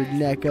peepee word,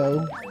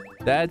 Neko.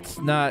 That's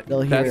not.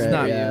 They'll hear That's it,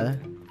 not yeah.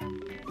 you.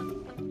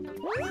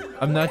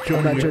 I'm not I'm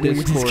joining not your joining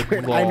your Discord.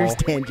 Discord. lol. I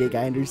understand, Jake.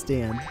 I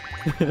understand.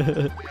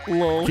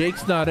 Lol.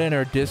 Jake's not in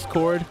our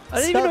Discord. I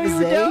didn't even know you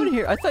were Zay? down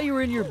here. I thought you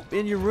were in your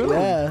room.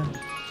 Yeah. Where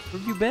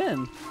have you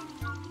been?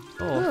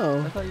 Oh,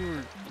 No. I thought you were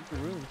in your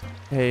room.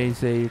 Hey,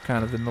 Zay, you're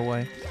kind of in the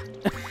way.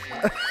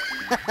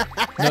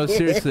 No,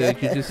 seriously,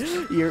 like you just,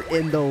 You're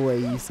in the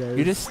way, he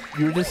says.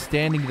 you were just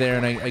standing there,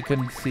 and I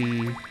couldn't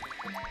see.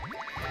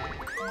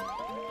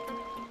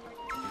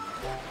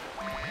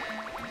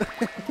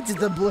 Just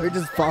the blur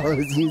just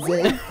follows you,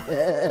 Zay.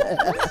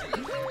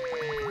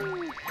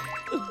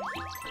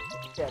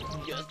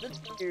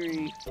 Just a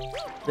theory.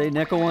 Say,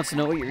 Neko wants to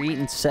know what you're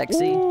eating,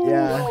 sexy.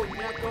 Yeah.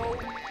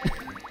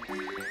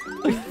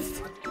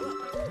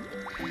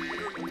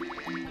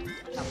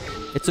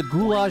 It's a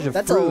goulash of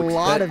That's fruit. a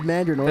lot That- of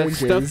mandarin That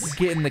oranges. stuff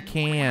get in the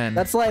can.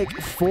 That's like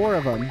 4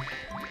 of them.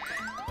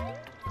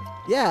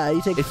 Yeah,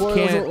 you take It's 4 of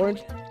those canned- little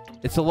orange.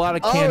 It's a lot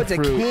of Oh, canned it's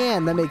fruit. a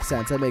can. That makes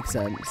sense. That makes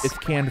sense. It's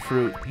canned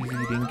fruit he's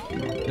eating.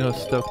 You know,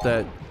 stuff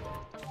that.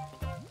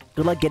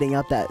 Good luck getting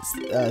up that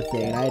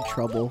thing. I had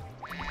trouble.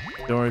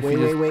 Don't worry if Wait, you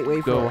wait, just wait,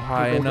 wait. go for it.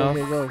 high Go, enough.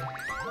 Go, go, go.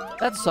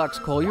 That sucks,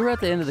 Cole. You were at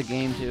the end of the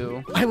game,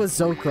 too. I was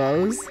so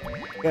close.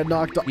 Got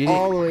knocked You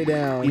all the way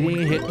down. You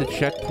didn't hit the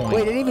checkpoint.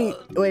 Wait, it didn't even.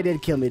 Wait, it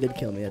did kill me. It did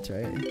kill me. That's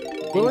right.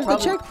 Where was the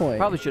checkpoint?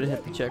 Probably should have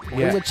hit the checkpoint.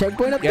 Yeah. There's a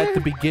checkpoint up Yeah, there? at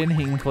the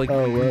beginning, like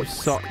Oh, you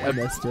whoops. saw. I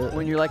missed it.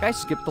 When you're like, I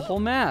skipped the whole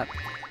map.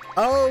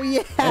 Oh yeah,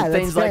 And that's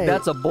things like right.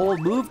 that's a bold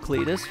move,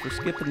 Cletus, for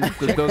skipping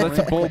the No, that's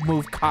a bold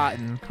move,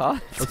 Cotton.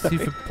 Let's see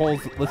if it pulls.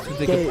 Let's see if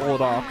they Okay. can pull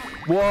it off.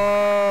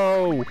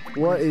 Whoa!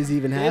 What is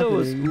even Kato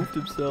has happening? spoofed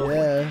himself.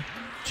 Yeah.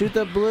 Shoot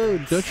the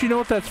balloons. Don't you know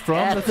what that's from?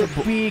 At That's the a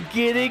bo-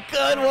 beginning,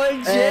 good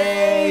one,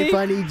 Hey, Jay.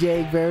 funny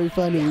Jake, very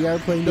funny. We are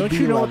playing the Don't B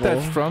you know level. what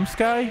that's from,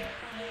 Sky?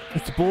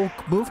 It's a bold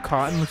move,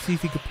 Cotton. Let's see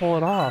if you can pull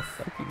it off.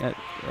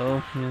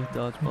 Oh, yeah,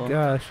 dodgeball.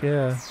 Gosh,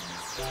 yeah.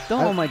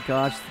 Oh my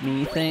gosh,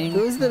 me thing.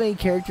 Who's the main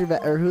character,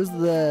 or who's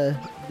the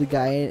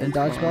guy in Vince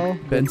Vaughn. Dodgeball?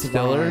 Ben Vince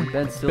Stiller. Vaughn.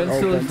 Ben Stiller. Ben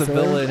Stiller's Ben the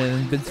Stiller? villain,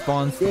 and Vince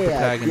Vaughn's the Yeah,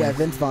 protagonist.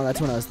 Vince Vaughn.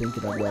 That's what I was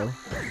thinking of, though.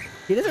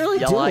 He doesn't really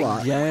You do a like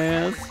lot.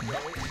 jazz?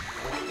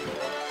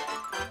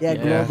 Yeah,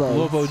 Yeah, Globo.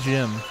 Globo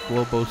Jim.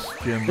 Globo's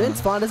Jim.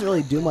 Vince Vaughn doesn't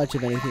really do much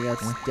of anything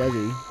else, does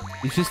he?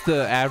 He's just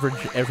the average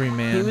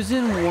everyman. He was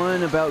in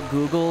one about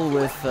Google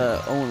with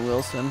Owen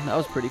Wilson. That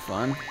was pretty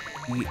fun.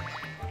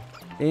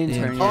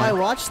 Intern. Oh, yeah. I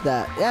watched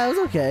that. Yeah, it was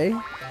okay.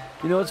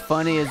 You know what's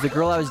funny is the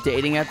girl I was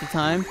dating at the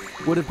time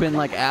would have been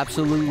like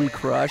absolutely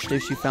crushed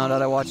if she found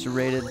out I watched a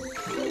rated,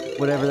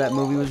 whatever that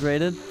movie was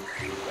rated.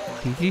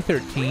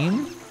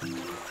 PG-13?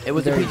 It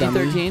was a Very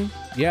dummy. PG-13.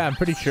 Yeah, I'm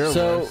pretty sure it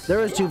So was. There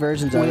was two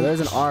versions of it. There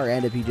was an R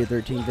and a PG-13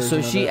 version. So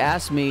of she it.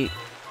 asked me.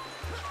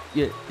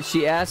 Yeah,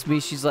 she asked me.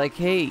 She's like,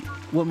 "Hey,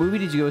 what movie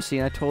did you go see?"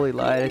 And I totally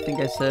lied. I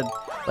think I said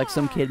like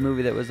some kid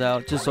movie that was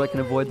out, just so I can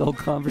avoid the whole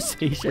There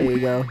conversation. you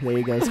go. There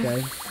you go,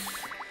 Sky.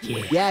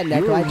 Yeah. Yeah,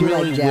 Neko, were I do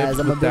really like jazz. whipped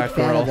I'm a with big that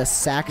fan girl. of the You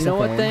saxophone. know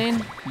what,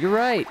 Thane? You're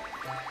right.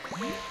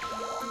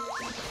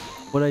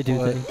 What'd I do,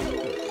 What?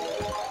 Thane?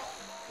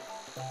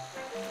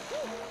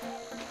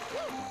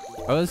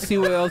 I want to see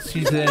what else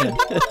she's in.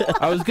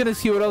 I was gonna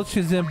see what else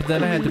she's in, but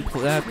then I had to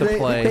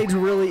play. Thane's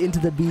really into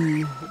the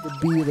B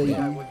lady.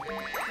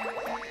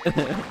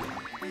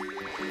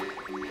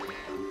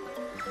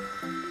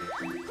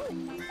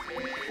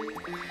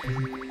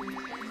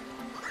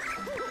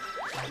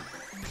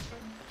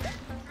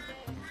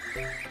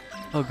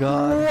 Oh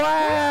God.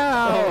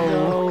 Wow!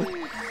 Oh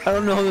no. I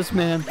don't know this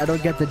man. I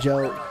don't get the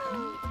joke.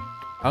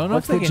 I don't know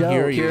What's if they the can joke?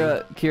 hear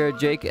you. Kira,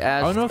 Jake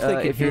asked I don't know if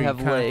they can if hear you have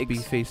kinda legs. Be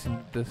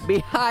facing this.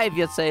 Behave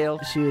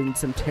yourself. She was in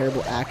some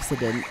terrible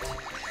accident.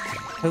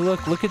 Hey,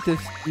 look at this.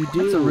 You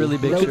do. That's a really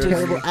big no shirt.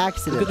 terrible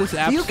accident. Look at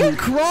this You can absolute.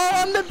 crawl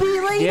on the B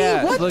lady.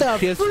 Yeah, what look, the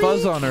she has freak?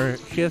 fuzz on her.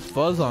 She has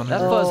fuzz on her.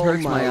 That fuzz Oh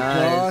hurts my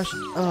eyes. gosh.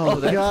 Oh,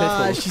 that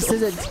gosh. tickles. She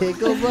says it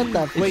tickles. What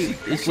the? Wait,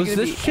 Is she was gonna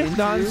this be chick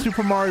not in into you?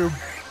 Super Mario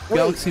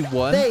Galaxy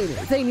 1?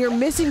 Thane, you're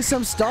missing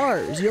some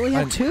stars. You only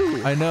have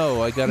two. I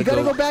know, I gotta, You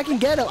gotta go back and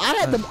get them. I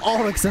had them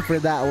all except for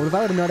that one. If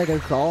I would have known I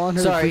could crawl on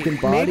her Sorry, freaking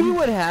body. maybe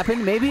what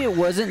happened, maybe it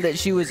wasn't that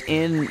she was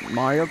in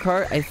Mario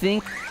Kart. I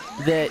think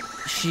that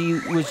she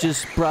was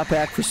just brought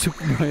back for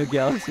Super Mario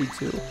Galaxy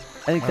 2. I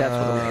think that's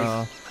what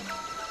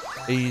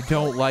it was. You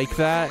don't like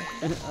that?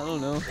 I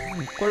don't know.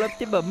 Pull up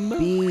the bum.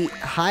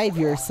 Behave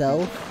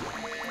yourself.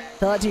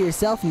 Tell it to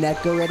yourself,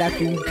 Neko, right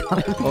after you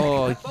come.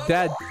 Oh,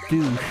 that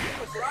douche.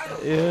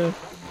 Yeah.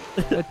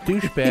 That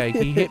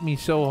douchebag. He hit me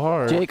so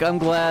hard. Jake, I'm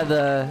glad.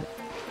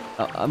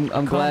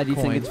 I'm glad you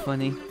think coin. it's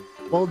funny.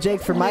 Well,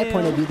 Jake, from my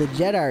point of view, the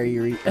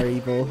Jedi are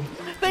evil.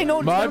 They know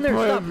it's My down there.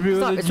 point Stop! of view,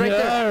 Stop! the It's right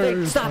there. Jedi.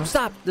 Hey, stop!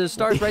 Stop! The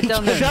star's right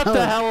down there. Shut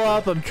the hell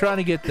up. I'm trying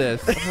to get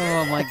this.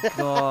 Oh my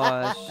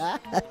gosh.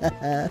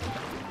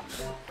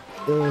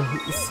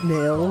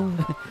 Snail.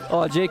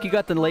 Oh, Jake, you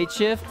got the late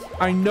shift?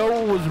 I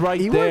know it was right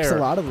He there. works a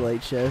lot of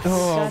late shifts.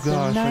 Oh Got the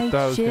gosh, I night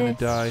thought I was gonna shift.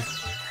 die.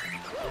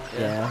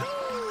 Yeah.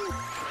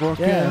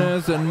 Working Yeah.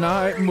 as a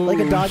night moves.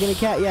 Like a dog and a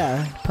cat,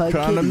 yeah. Pug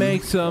Trying to kitty.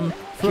 make some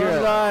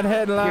Kira, frontline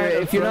headline. Here,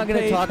 if you're not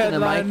going to talk in the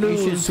mic, you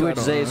should switch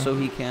Zay so so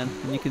he can.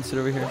 And you can sit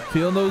over here.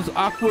 Feeling those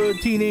awkward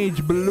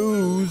teenage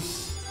blues.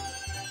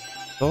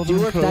 Do you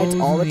work nights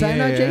all the time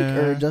now, Jake?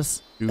 Or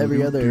just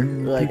every other,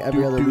 like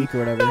every other week or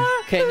whatever?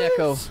 Okay,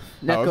 Neko.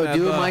 Neko, do a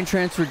remember. mind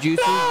transfer jutsu.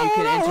 You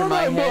can enter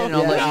my head and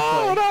I'll let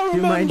you play.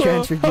 Do mind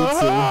transfer jutsu.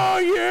 Oh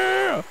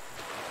yeah.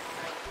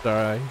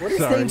 Sorry. What is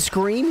sorry. Thane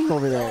screaming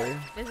over there?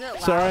 Is it loud?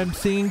 Sorry, I'm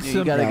seeing You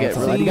some. gotta get it's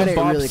really- you gotta get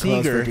Bob really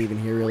close for Seger. it to even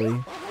hear,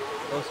 really.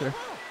 Closer.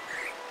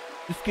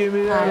 Just give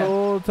me that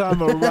old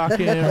time of rock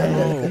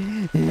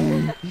and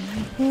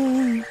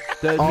roll.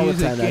 That All the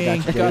music time, I got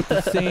ain't you, got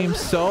the same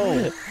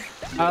soul.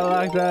 I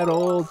like that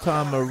old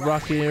time of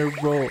rock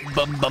and roll.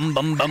 Bum bum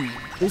bum bum.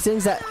 Who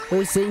sings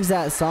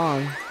that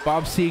song?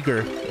 Bob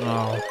Seger.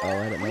 Oh. Oh,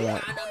 I don't know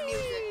that. Turn on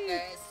music,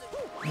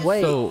 guys.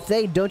 Wait, So-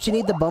 Thane, don't you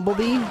need the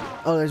bumblebee?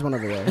 Oh, there's one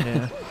over there.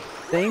 Yeah.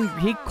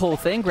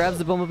 Thane grabs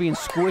the bumblebee and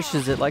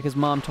squishes it like his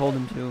mom told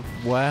him to.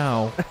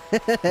 Wow.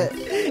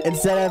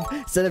 instead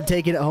of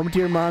taking it home to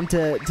your mom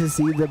to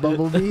see the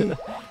bumblebee.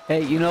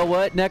 Hey, you know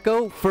what,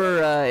 Neko?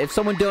 For if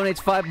someone donates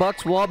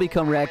 $5, we'll all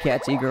become Rat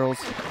Cats E-Girls.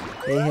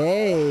 Hey, Why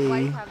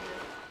hey. you have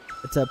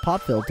It's a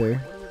pop filter.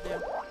 this? What does it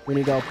do? When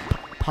you go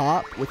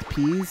pop with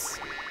peas,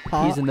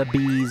 pop, He's in the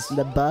bees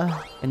the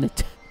buh, and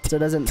the so it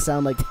doesn't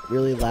sound like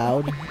really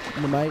loud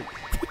in the mic.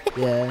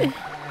 Yeah.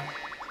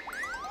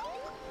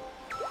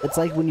 It's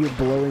like when you're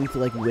blowing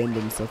through like wind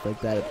and stuff like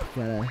that. It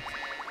kind of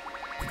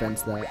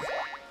prevents that.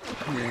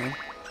 yeah.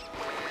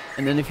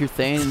 And then if you're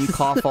Thane and you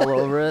cough all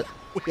over it,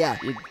 Yeah.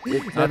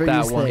 It Never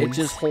that use one. it things.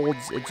 just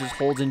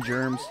holds in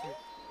germs.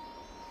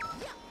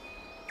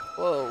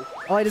 Whoa.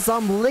 Oh, I just saw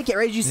him lick it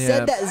right as you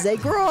said Yeah. that, Zay.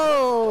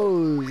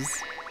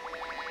 Gross.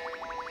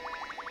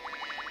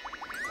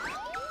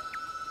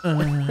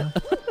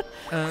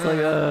 It's like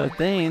a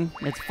thing.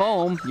 It's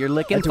foam. You're I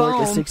licking had to work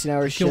a foam.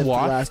 16-hour can shift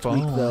watch last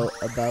week, phone. though,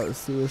 about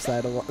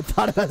suicidal.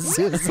 Thought about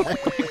suicide.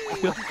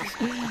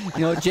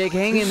 You know, Jake,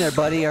 hang in there,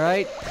 buddy. All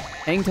right,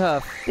 hang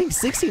tough. I think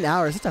 16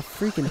 hours. That's a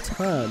freaking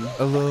ton.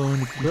 Alone.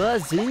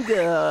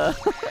 Bazinga.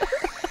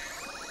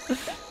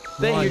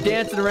 Then you're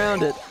dancing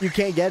around it. You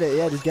can't get it.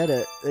 Yeah, just get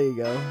it. There you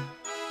go.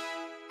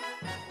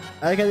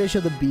 I like how they show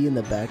the bee in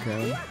the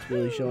background. It's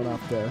really showing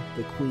off the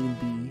queen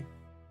bee.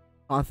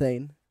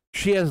 Athane.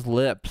 She has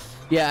lips.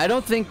 Yeah, I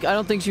don't think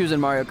she was in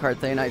Mario Kart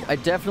thing. I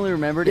definitely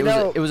remembered You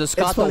know, it was a it's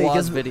Scott the funny, 'cause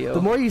Woz video.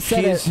 The more you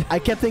said She's- it, I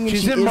kept thinking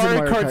She's she in is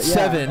Mario Kart Yeah.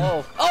 7.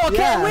 oh, I Yeah.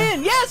 can't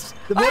win. Yes.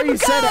 The more you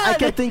said it, I forgot!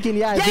 kept thinking,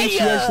 yeah, I think she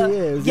Yeah. actually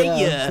is. Yeah, Yeah,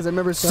 yeah. because I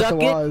remember Scott Suck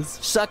the it. Woz.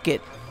 Suck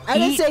it. I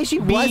didn't Eat say she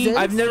bee- wasn't.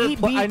 I've never eat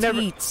pla- bee I never-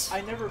 teats.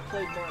 I never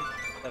played Mario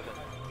Kart 7.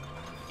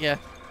 Yeah.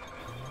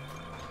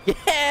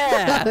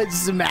 Yeah.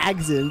 Just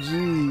mags him.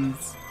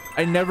 Jeez.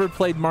 I never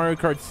played Mario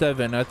Kart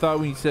 7. I thought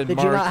when you said Did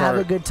Mario you not Kart. have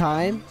a good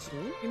time?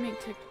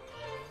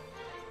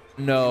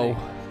 No.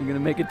 You're gonna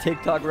make a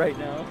TikTok right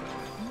now.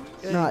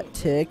 Not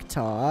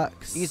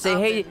TikToks. You can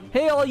say,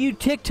 hey, all you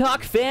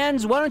TikTok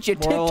fans, why don't you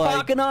More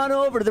like- TikToking on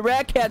over to the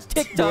Rat Cats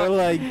TikTok More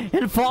like-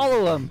 and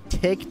follow them?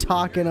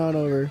 TikToking on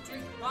over.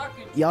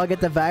 Y'all get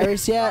the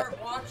virus yet?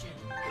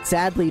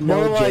 Sadly, no,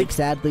 More Jake. like-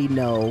 Sadly,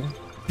 no.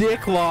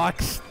 Dick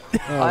locks.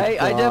 Oh, I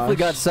definitely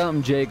got gosh.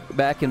 something, Jake,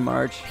 back in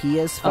March.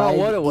 PS5 I don't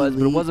know what it was, but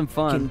it Elite wasn't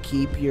fun. Can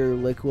keep your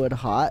liquid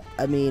hot.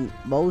 I mean,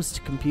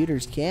 most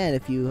computers can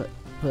if you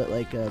put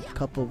like a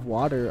cup of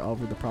water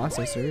over the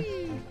processor.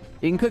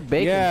 You can cook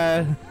bacon.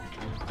 Yeah.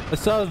 I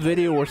saw a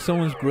video where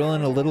someone's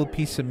grilling a little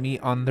piece of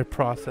meat on their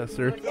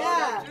processor.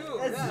 Yeah.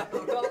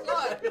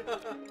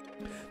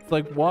 It's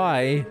like,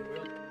 why?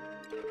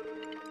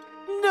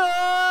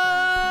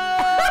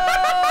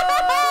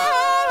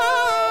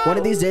 One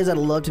of these days, I'd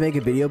love to make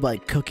a video of,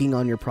 like cooking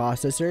on your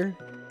processor.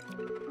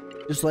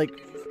 Just like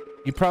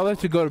You probably have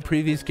to go to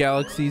previous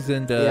galaxies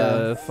and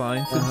Yeah.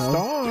 find some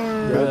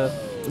Uh-huh. stars.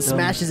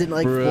 smashes it in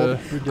like Bruh.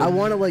 full, I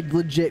want to like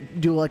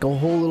legit do like a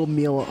whole little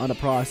meal on a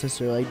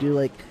processor. Like do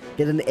like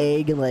get an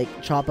egg and like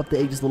chop up the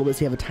egg just a little bit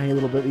so you have a tiny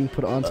little bit and you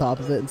put it on top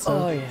of it and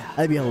stuff. Oh, yeah.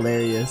 That'd be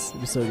hilarious.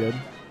 It'd be so good.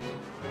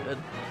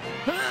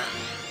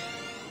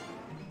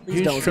 Please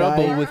Huge don't,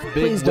 trouble Sky. with big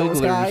Please don't,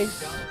 Sky.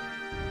 wigglers.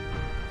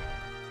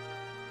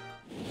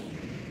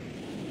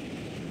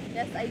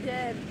 Yes, I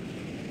did.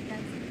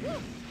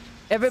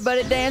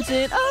 Everybody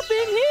dancing up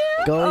in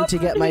here. Going up to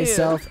get in here.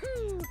 myself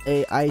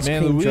a ice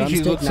Man, cream Luigi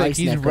drumstick. looks like Nice,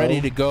 he's Neko.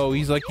 ready to go.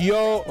 He's like, yo.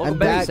 Welcome I'm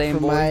back, back Same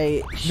from boy.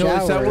 my shower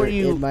No, is that where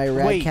you in my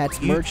Rad wait,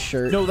 Cats you- merch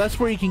shirt. No, that's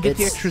where you can get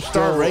the It's extra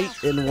star, still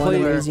right? in one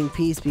Play- amazing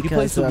piece play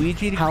because of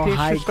Luigi to how get the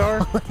high extra star?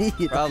 quality it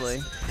is.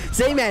 Probably.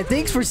 Say, man,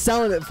 thanks for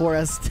selling it for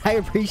us. I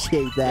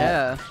appreciate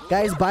that. Yeah.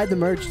 Guys, buy the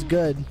merch. It's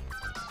good.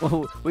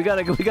 Well, we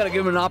gotta give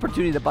him an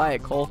opportunity to buy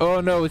it, Cole.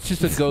 Oh no, it's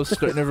just a ghost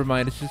star. Never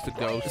mind, it's just a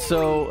ghost.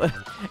 So,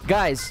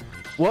 guys,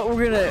 what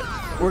we're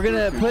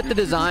gonna put the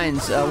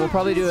designs. We'll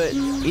probably do it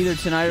either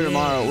tonight or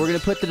tomorrow. We're gonna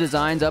put the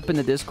designs up in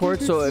the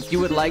Discord. So if you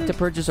would like to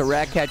purchase a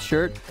Rat Cat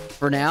shirt,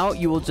 for now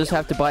you will just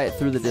have to buy it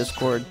through the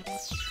Discord.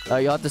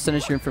 You'll have to send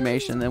us your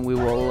information, then we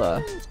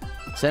will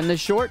send the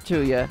short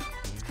to you.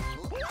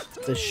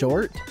 The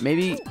short?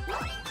 Maybe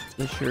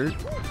the shirt.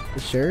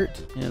 The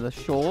shirt? Yeah, the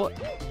short.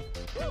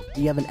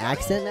 You have an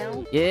accent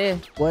now? Yeah.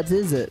 What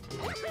is it?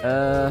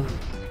 I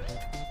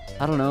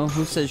don't know.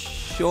 Who says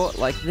short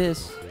like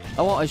this?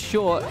 I want a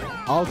short.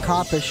 I'll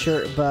cop a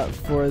shirt, but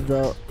for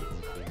the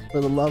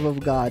love of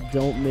God,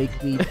 don't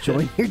make me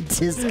join your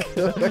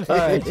Discord.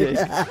 Alright, Jake.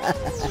 I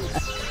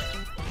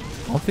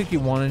don't think you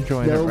want to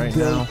join it right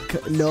now.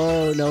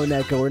 No,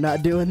 Neko, we're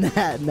not doing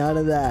that. None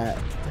of that.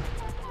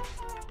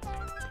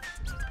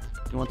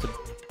 You want the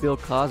Bill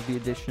Cosby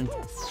edition?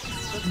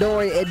 Don't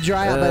worry, it'd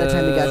dry out by the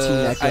time you got to you,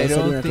 Neko. I so you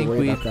don't have to think worry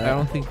we. about that. I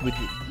don't think we'd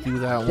do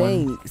that one.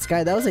 Dang,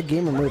 Sky, that was a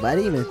gamer move. I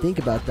didn't even think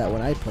about that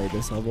when I played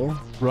this level.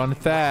 Run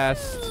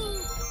fast.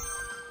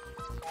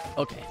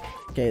 Okay.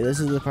 Okay, this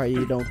is the part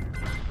you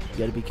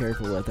gotta be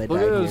careful with. I Look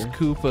at died those here.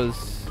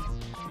 Koopas.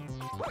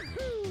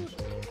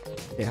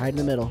 Okay, hide in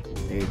the middle.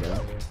 There you go.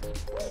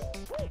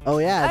 Oh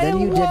yeah, I then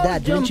you did won't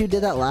that. Didn't jump you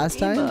did that last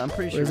time? I'm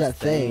pretty sure Where's that it's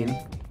Thane.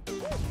 thing?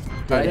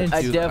 I didn't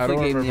I do- I definitely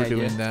don't gave him the remember idea.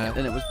 doing that.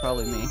 And it was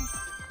probably me.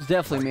 It's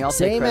definitely me. I'll take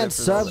Same credit and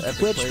for sub the epic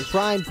Twitch plays.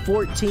 Prime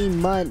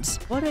 14 months.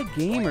 What a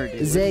gamer,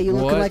 dude. Zay, you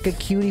look What? like a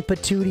cutie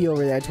patootie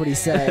over there. That's what he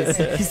says.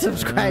 He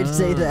subscribed to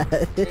say that.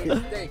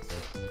 Thanks.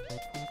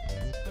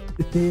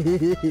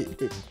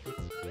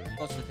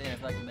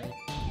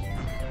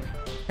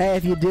 Hey,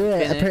 if you do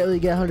it, Can it- apparently you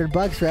get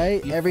 $100,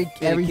 right? You- Every can it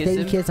kiss everything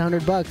him? kiss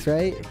 $100,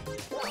 right?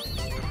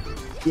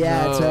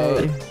 Yeah, No.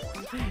 that's right.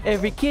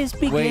 Every kiss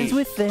begins Wait,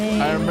 with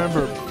Thane. I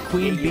remember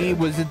Queen Bee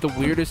wasn't the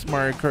weirdest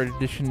Mario Kart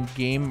Edition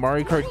game.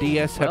 Mario Kart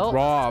DS had Well,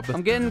 Rob.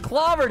 I'm getting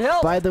clobbered.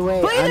 Help! By the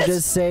way, Play I'm this!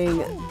 just saying.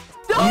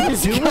 No! are you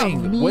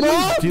doing? What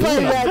are you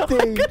doing? That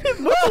thing.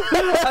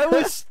 I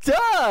was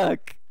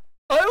stuck.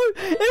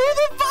 It was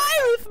a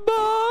virus,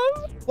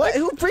 Mom. What?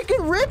 Who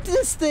freaking ripped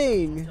this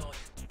thing?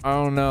 I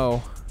don't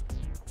know.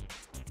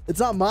 It's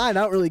not mine.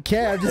 I don't really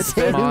care. I'm just It's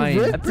saying mine.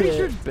 who ripped I'm pretty it.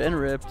 sure it's been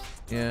ripped.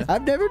 Yeah.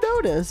 I've never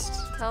noticed.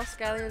 Tell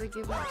Skylar to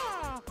give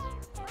up.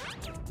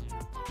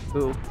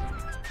 Who?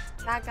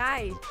 That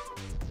guy.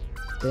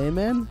 Hey,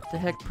 man. The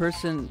heck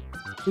person?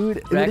 Who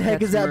the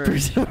heck is that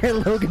Ratcat's person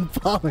wearing Logan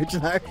Palmer?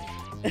 Sorry.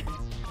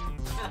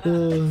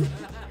 Will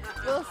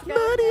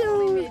Skylar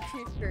only made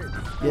 2 shirts.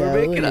 Yeah,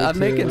 We're making, me I'm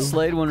making too.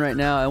 Slade one right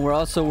now, and we're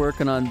also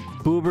working on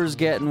Boober's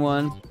getting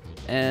one,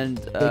 and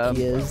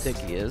Dickie is.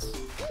 Dickie is.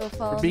 Go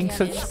follow For being me on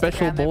such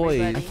special Instagram, boys.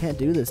 I everybody. can't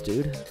do this,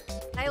 dude.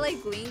 I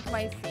like link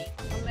my feet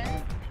on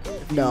there.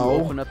 No.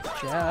 Open up the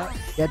chat.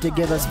 You have to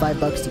give us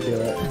 $5 to do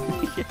it.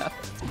 Yeah.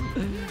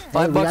 Hey,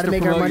 $5 we gotta to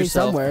make our promote money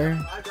yourself. somewhere.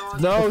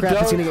 No, Oh, crap,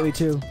 it's gonna don't. get me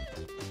too.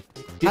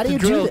 Get How do the you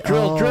drill, do that?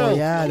 drill, Oh, drill.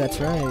 yeah, that's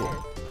right.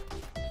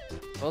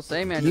 Well,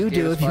 say man, You just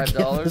gave do us if you give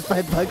 $5. us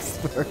 $5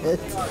 for it.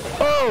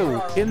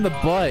 Oh, in the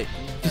butt.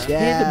 Just hit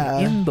Yeah.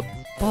 him in the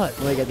butt.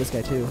 I'm gonna get this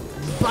guy too.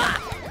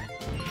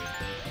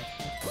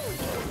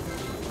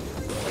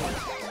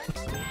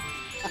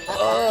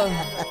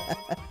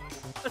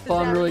 Well,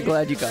 I'm really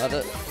glad you got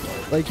it.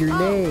 Like your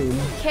name.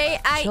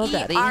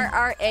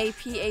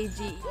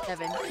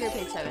 KIERRAPAGE7. Pure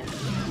page 7.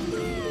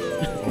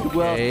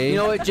 Well, Okay. you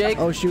know what, Jake?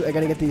 Oh shoot, I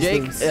gotta get these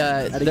Jake, things.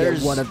 Gotta get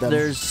there's one of them.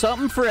 there's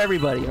something for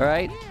everybody. All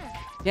right.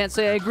 Can't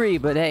say I agree,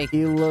 but hey,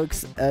 He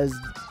looks as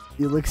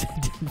he looks.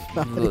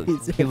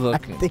 He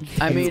look-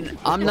 I mean,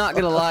 I'm not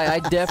gonna lie. I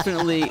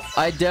definitely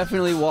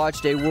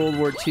watched a World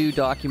War II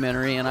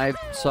documentary, and I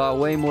saw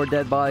way more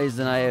dead bodies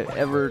than I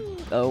ever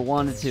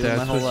wanted to in my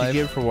That's whole what life.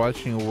 you get for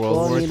watching a World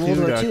Well, War I mean, II World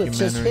War II, documentary. it's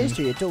just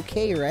history. It's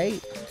okay,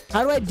 right?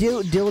 How do I deal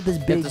with this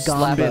You big have to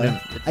slap gamba? him.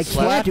 I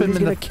Slap can't, dude. him He's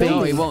in gonna the kill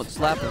No, me. he won't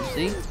slap him.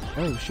 See?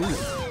 Oh shoot!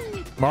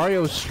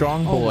 Mario's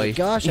strong Oh my boy.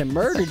 gosh, I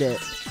murdered it.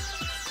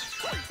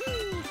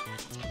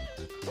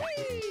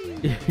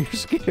 You're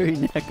scary,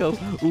 Neko.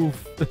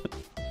 Oof.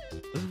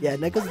 Yeah,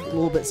 Neko's a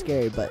little bit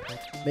scary, but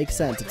makes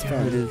sense. It's It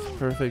fun. is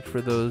perfect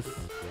for those.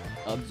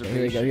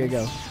 Here we go. Here we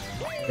go.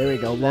 There we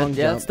go. Long Yeah,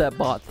 jump. that's that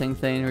bot thing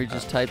where he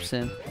just types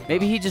in.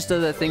 Maybe he just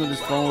does that thing with his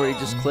phone where he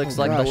just clicks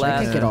Oh like gosh, the I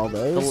last. can't get all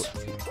those.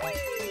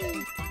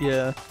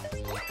 Yeah.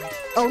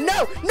 Oh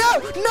no! No!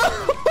 No!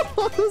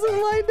 It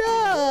wasn't lined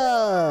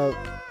up.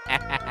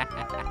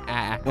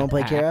 You wanna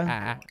play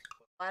Kara?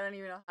 I don't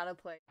even know how to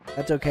play.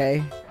 That's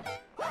okay.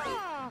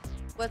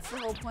 What's the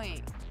whole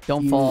point?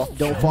 Don't You fall.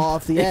 Don't fall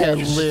off the Yeah,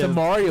 edge. It's a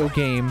Mario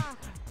game.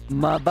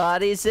 My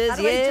body says How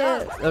do I yeah.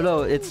 jump? Oh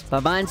no, it's my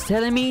mind's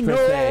telling me Press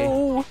A.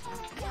 no.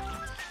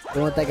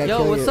 Don't let that guy Yo,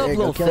 kill what's you. up, There you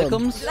go, little kill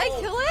him. thickums? Did I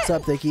kill What's it?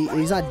 up, Thicky?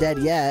 He's not dead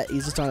yet.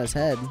 He's just on his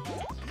head.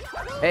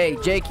 Hey,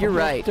 Jake, you're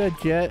right. Dead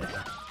jet.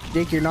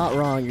 Dick, you're not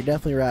wrong. You're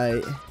definitely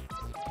right.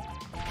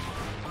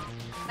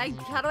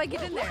 How do I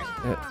get in there?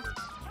 No,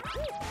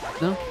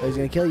 Oh, he's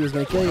gonna kill you. He's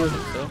gonna kill you.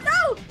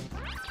 No!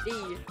 E.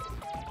 you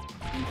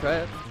can try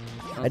it.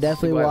 I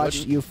definitely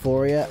watched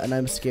Euphoria, and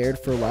I'm scared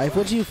for life.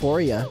 What's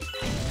Euphoria?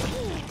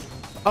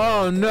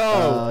 Oh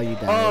no. Oh, you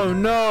died. Oh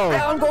no.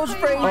 Down goes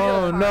Fraser.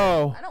 Oh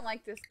no. I don't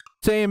like this.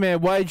 Say, man,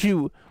 why'd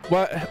you?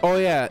 What? Oh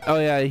yeah. Oh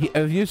yeah.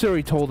 You've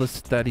already told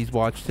us that he's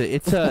watched it.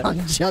 It's a.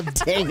 Long jump,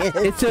 dang it.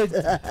 It's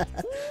a.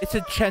 It's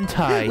a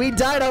chentai. We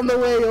died on the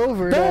way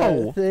over.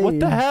 No. that What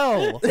the thing.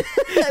 hell? We're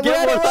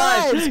out more of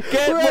lives. lives.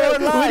 Get We're more out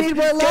of- lives. We need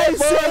more Get lives.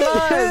 more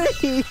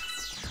lives. Hurry.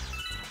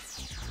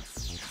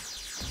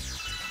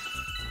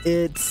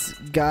 It's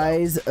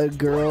guys. A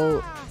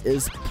girl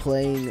is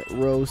playing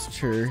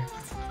roaster.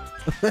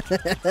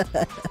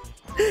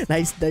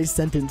 nice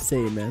sentence,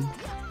 say, man.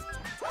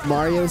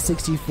 Mario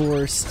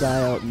 64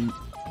 style.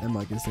 I'm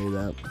not gonna say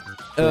that.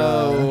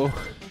 Oh.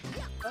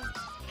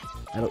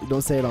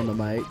 Don't say it on the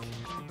mic.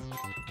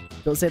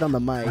 Don't say it on the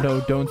mic. No,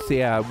 don't say.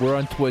 Yeah, we're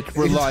on Twitch.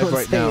 We're Just live don't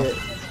right say now. it.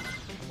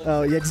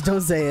 Oh yeah, just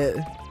don't say it.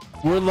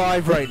 We're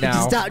live right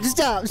now. Just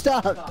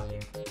stop.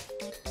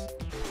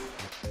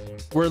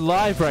 We're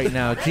live right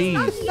now.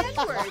 Jeez.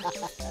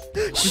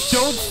 Just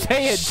don't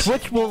say it.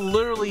 Twitch will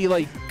literally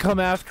like come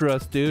after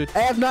us, dude. I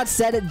have not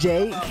said it,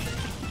 Jake.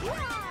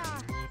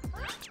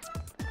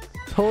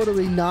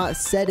 Totally not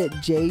said it,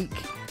 Jake.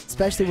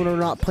 Especially when we're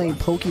not playing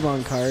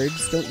Pokemon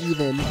cards. Don't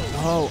even.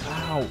 Oh,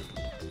 ow.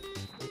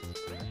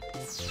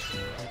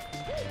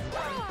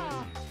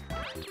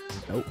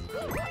 Nope.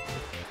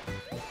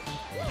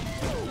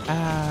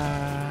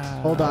 Ah.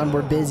 Hold on,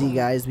 we're busy,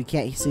 guys. We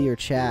can't see your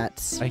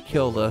chats. I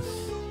killed us.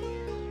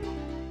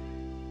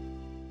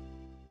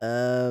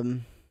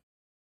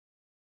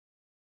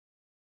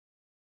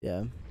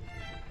 Yeah.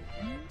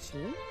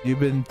 You've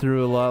been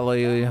through a lot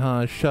lately,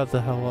 huh? Shut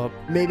the hell up.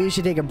 Maybe you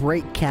should take a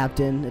break,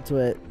 Captain. That's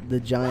what the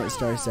Giant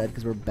Star said,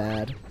 because we're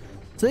bad.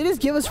 So they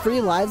just give us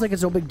free lives like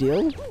it's no big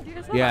deal? Do you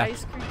guys have Yeah.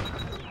 ice cream?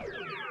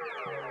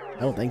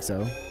 I don't think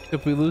so.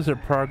 If we lose our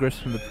progress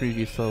from the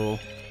previous level.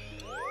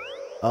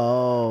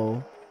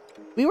 Oh.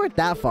 We weren't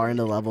that far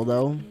into the level,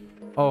 though.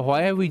 Oh,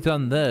 why have we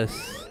done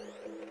this?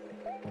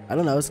 I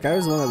don't know. Sky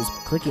was the one that was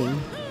clicking.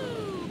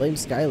 Blame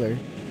Skylar.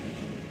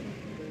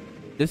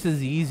 This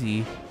is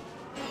easy.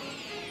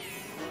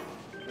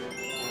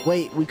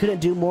 Wait, we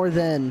couldn't do more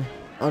than...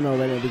 Oh no,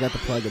 wait, we got the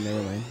plug-in.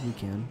 Never mind. We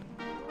can.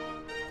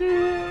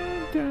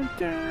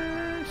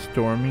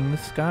 Storming the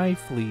Sky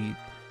Fleet.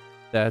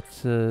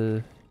 That's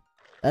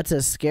That's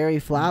a scary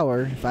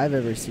flower, if I've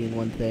ever seen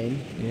one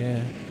thing.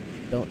 yeah.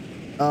 Don't...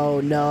 Oh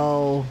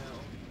no.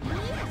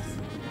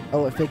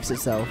 Oh, it fixed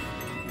itself.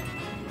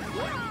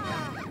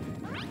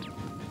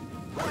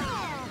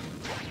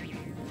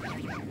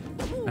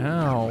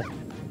 Ow.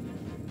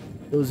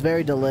 It was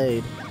very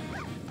delayed.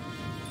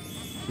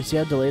 You see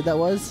how delayed that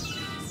was?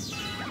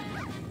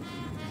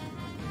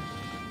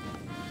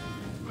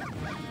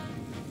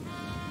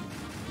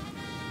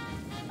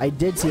 I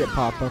did see it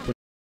pop up.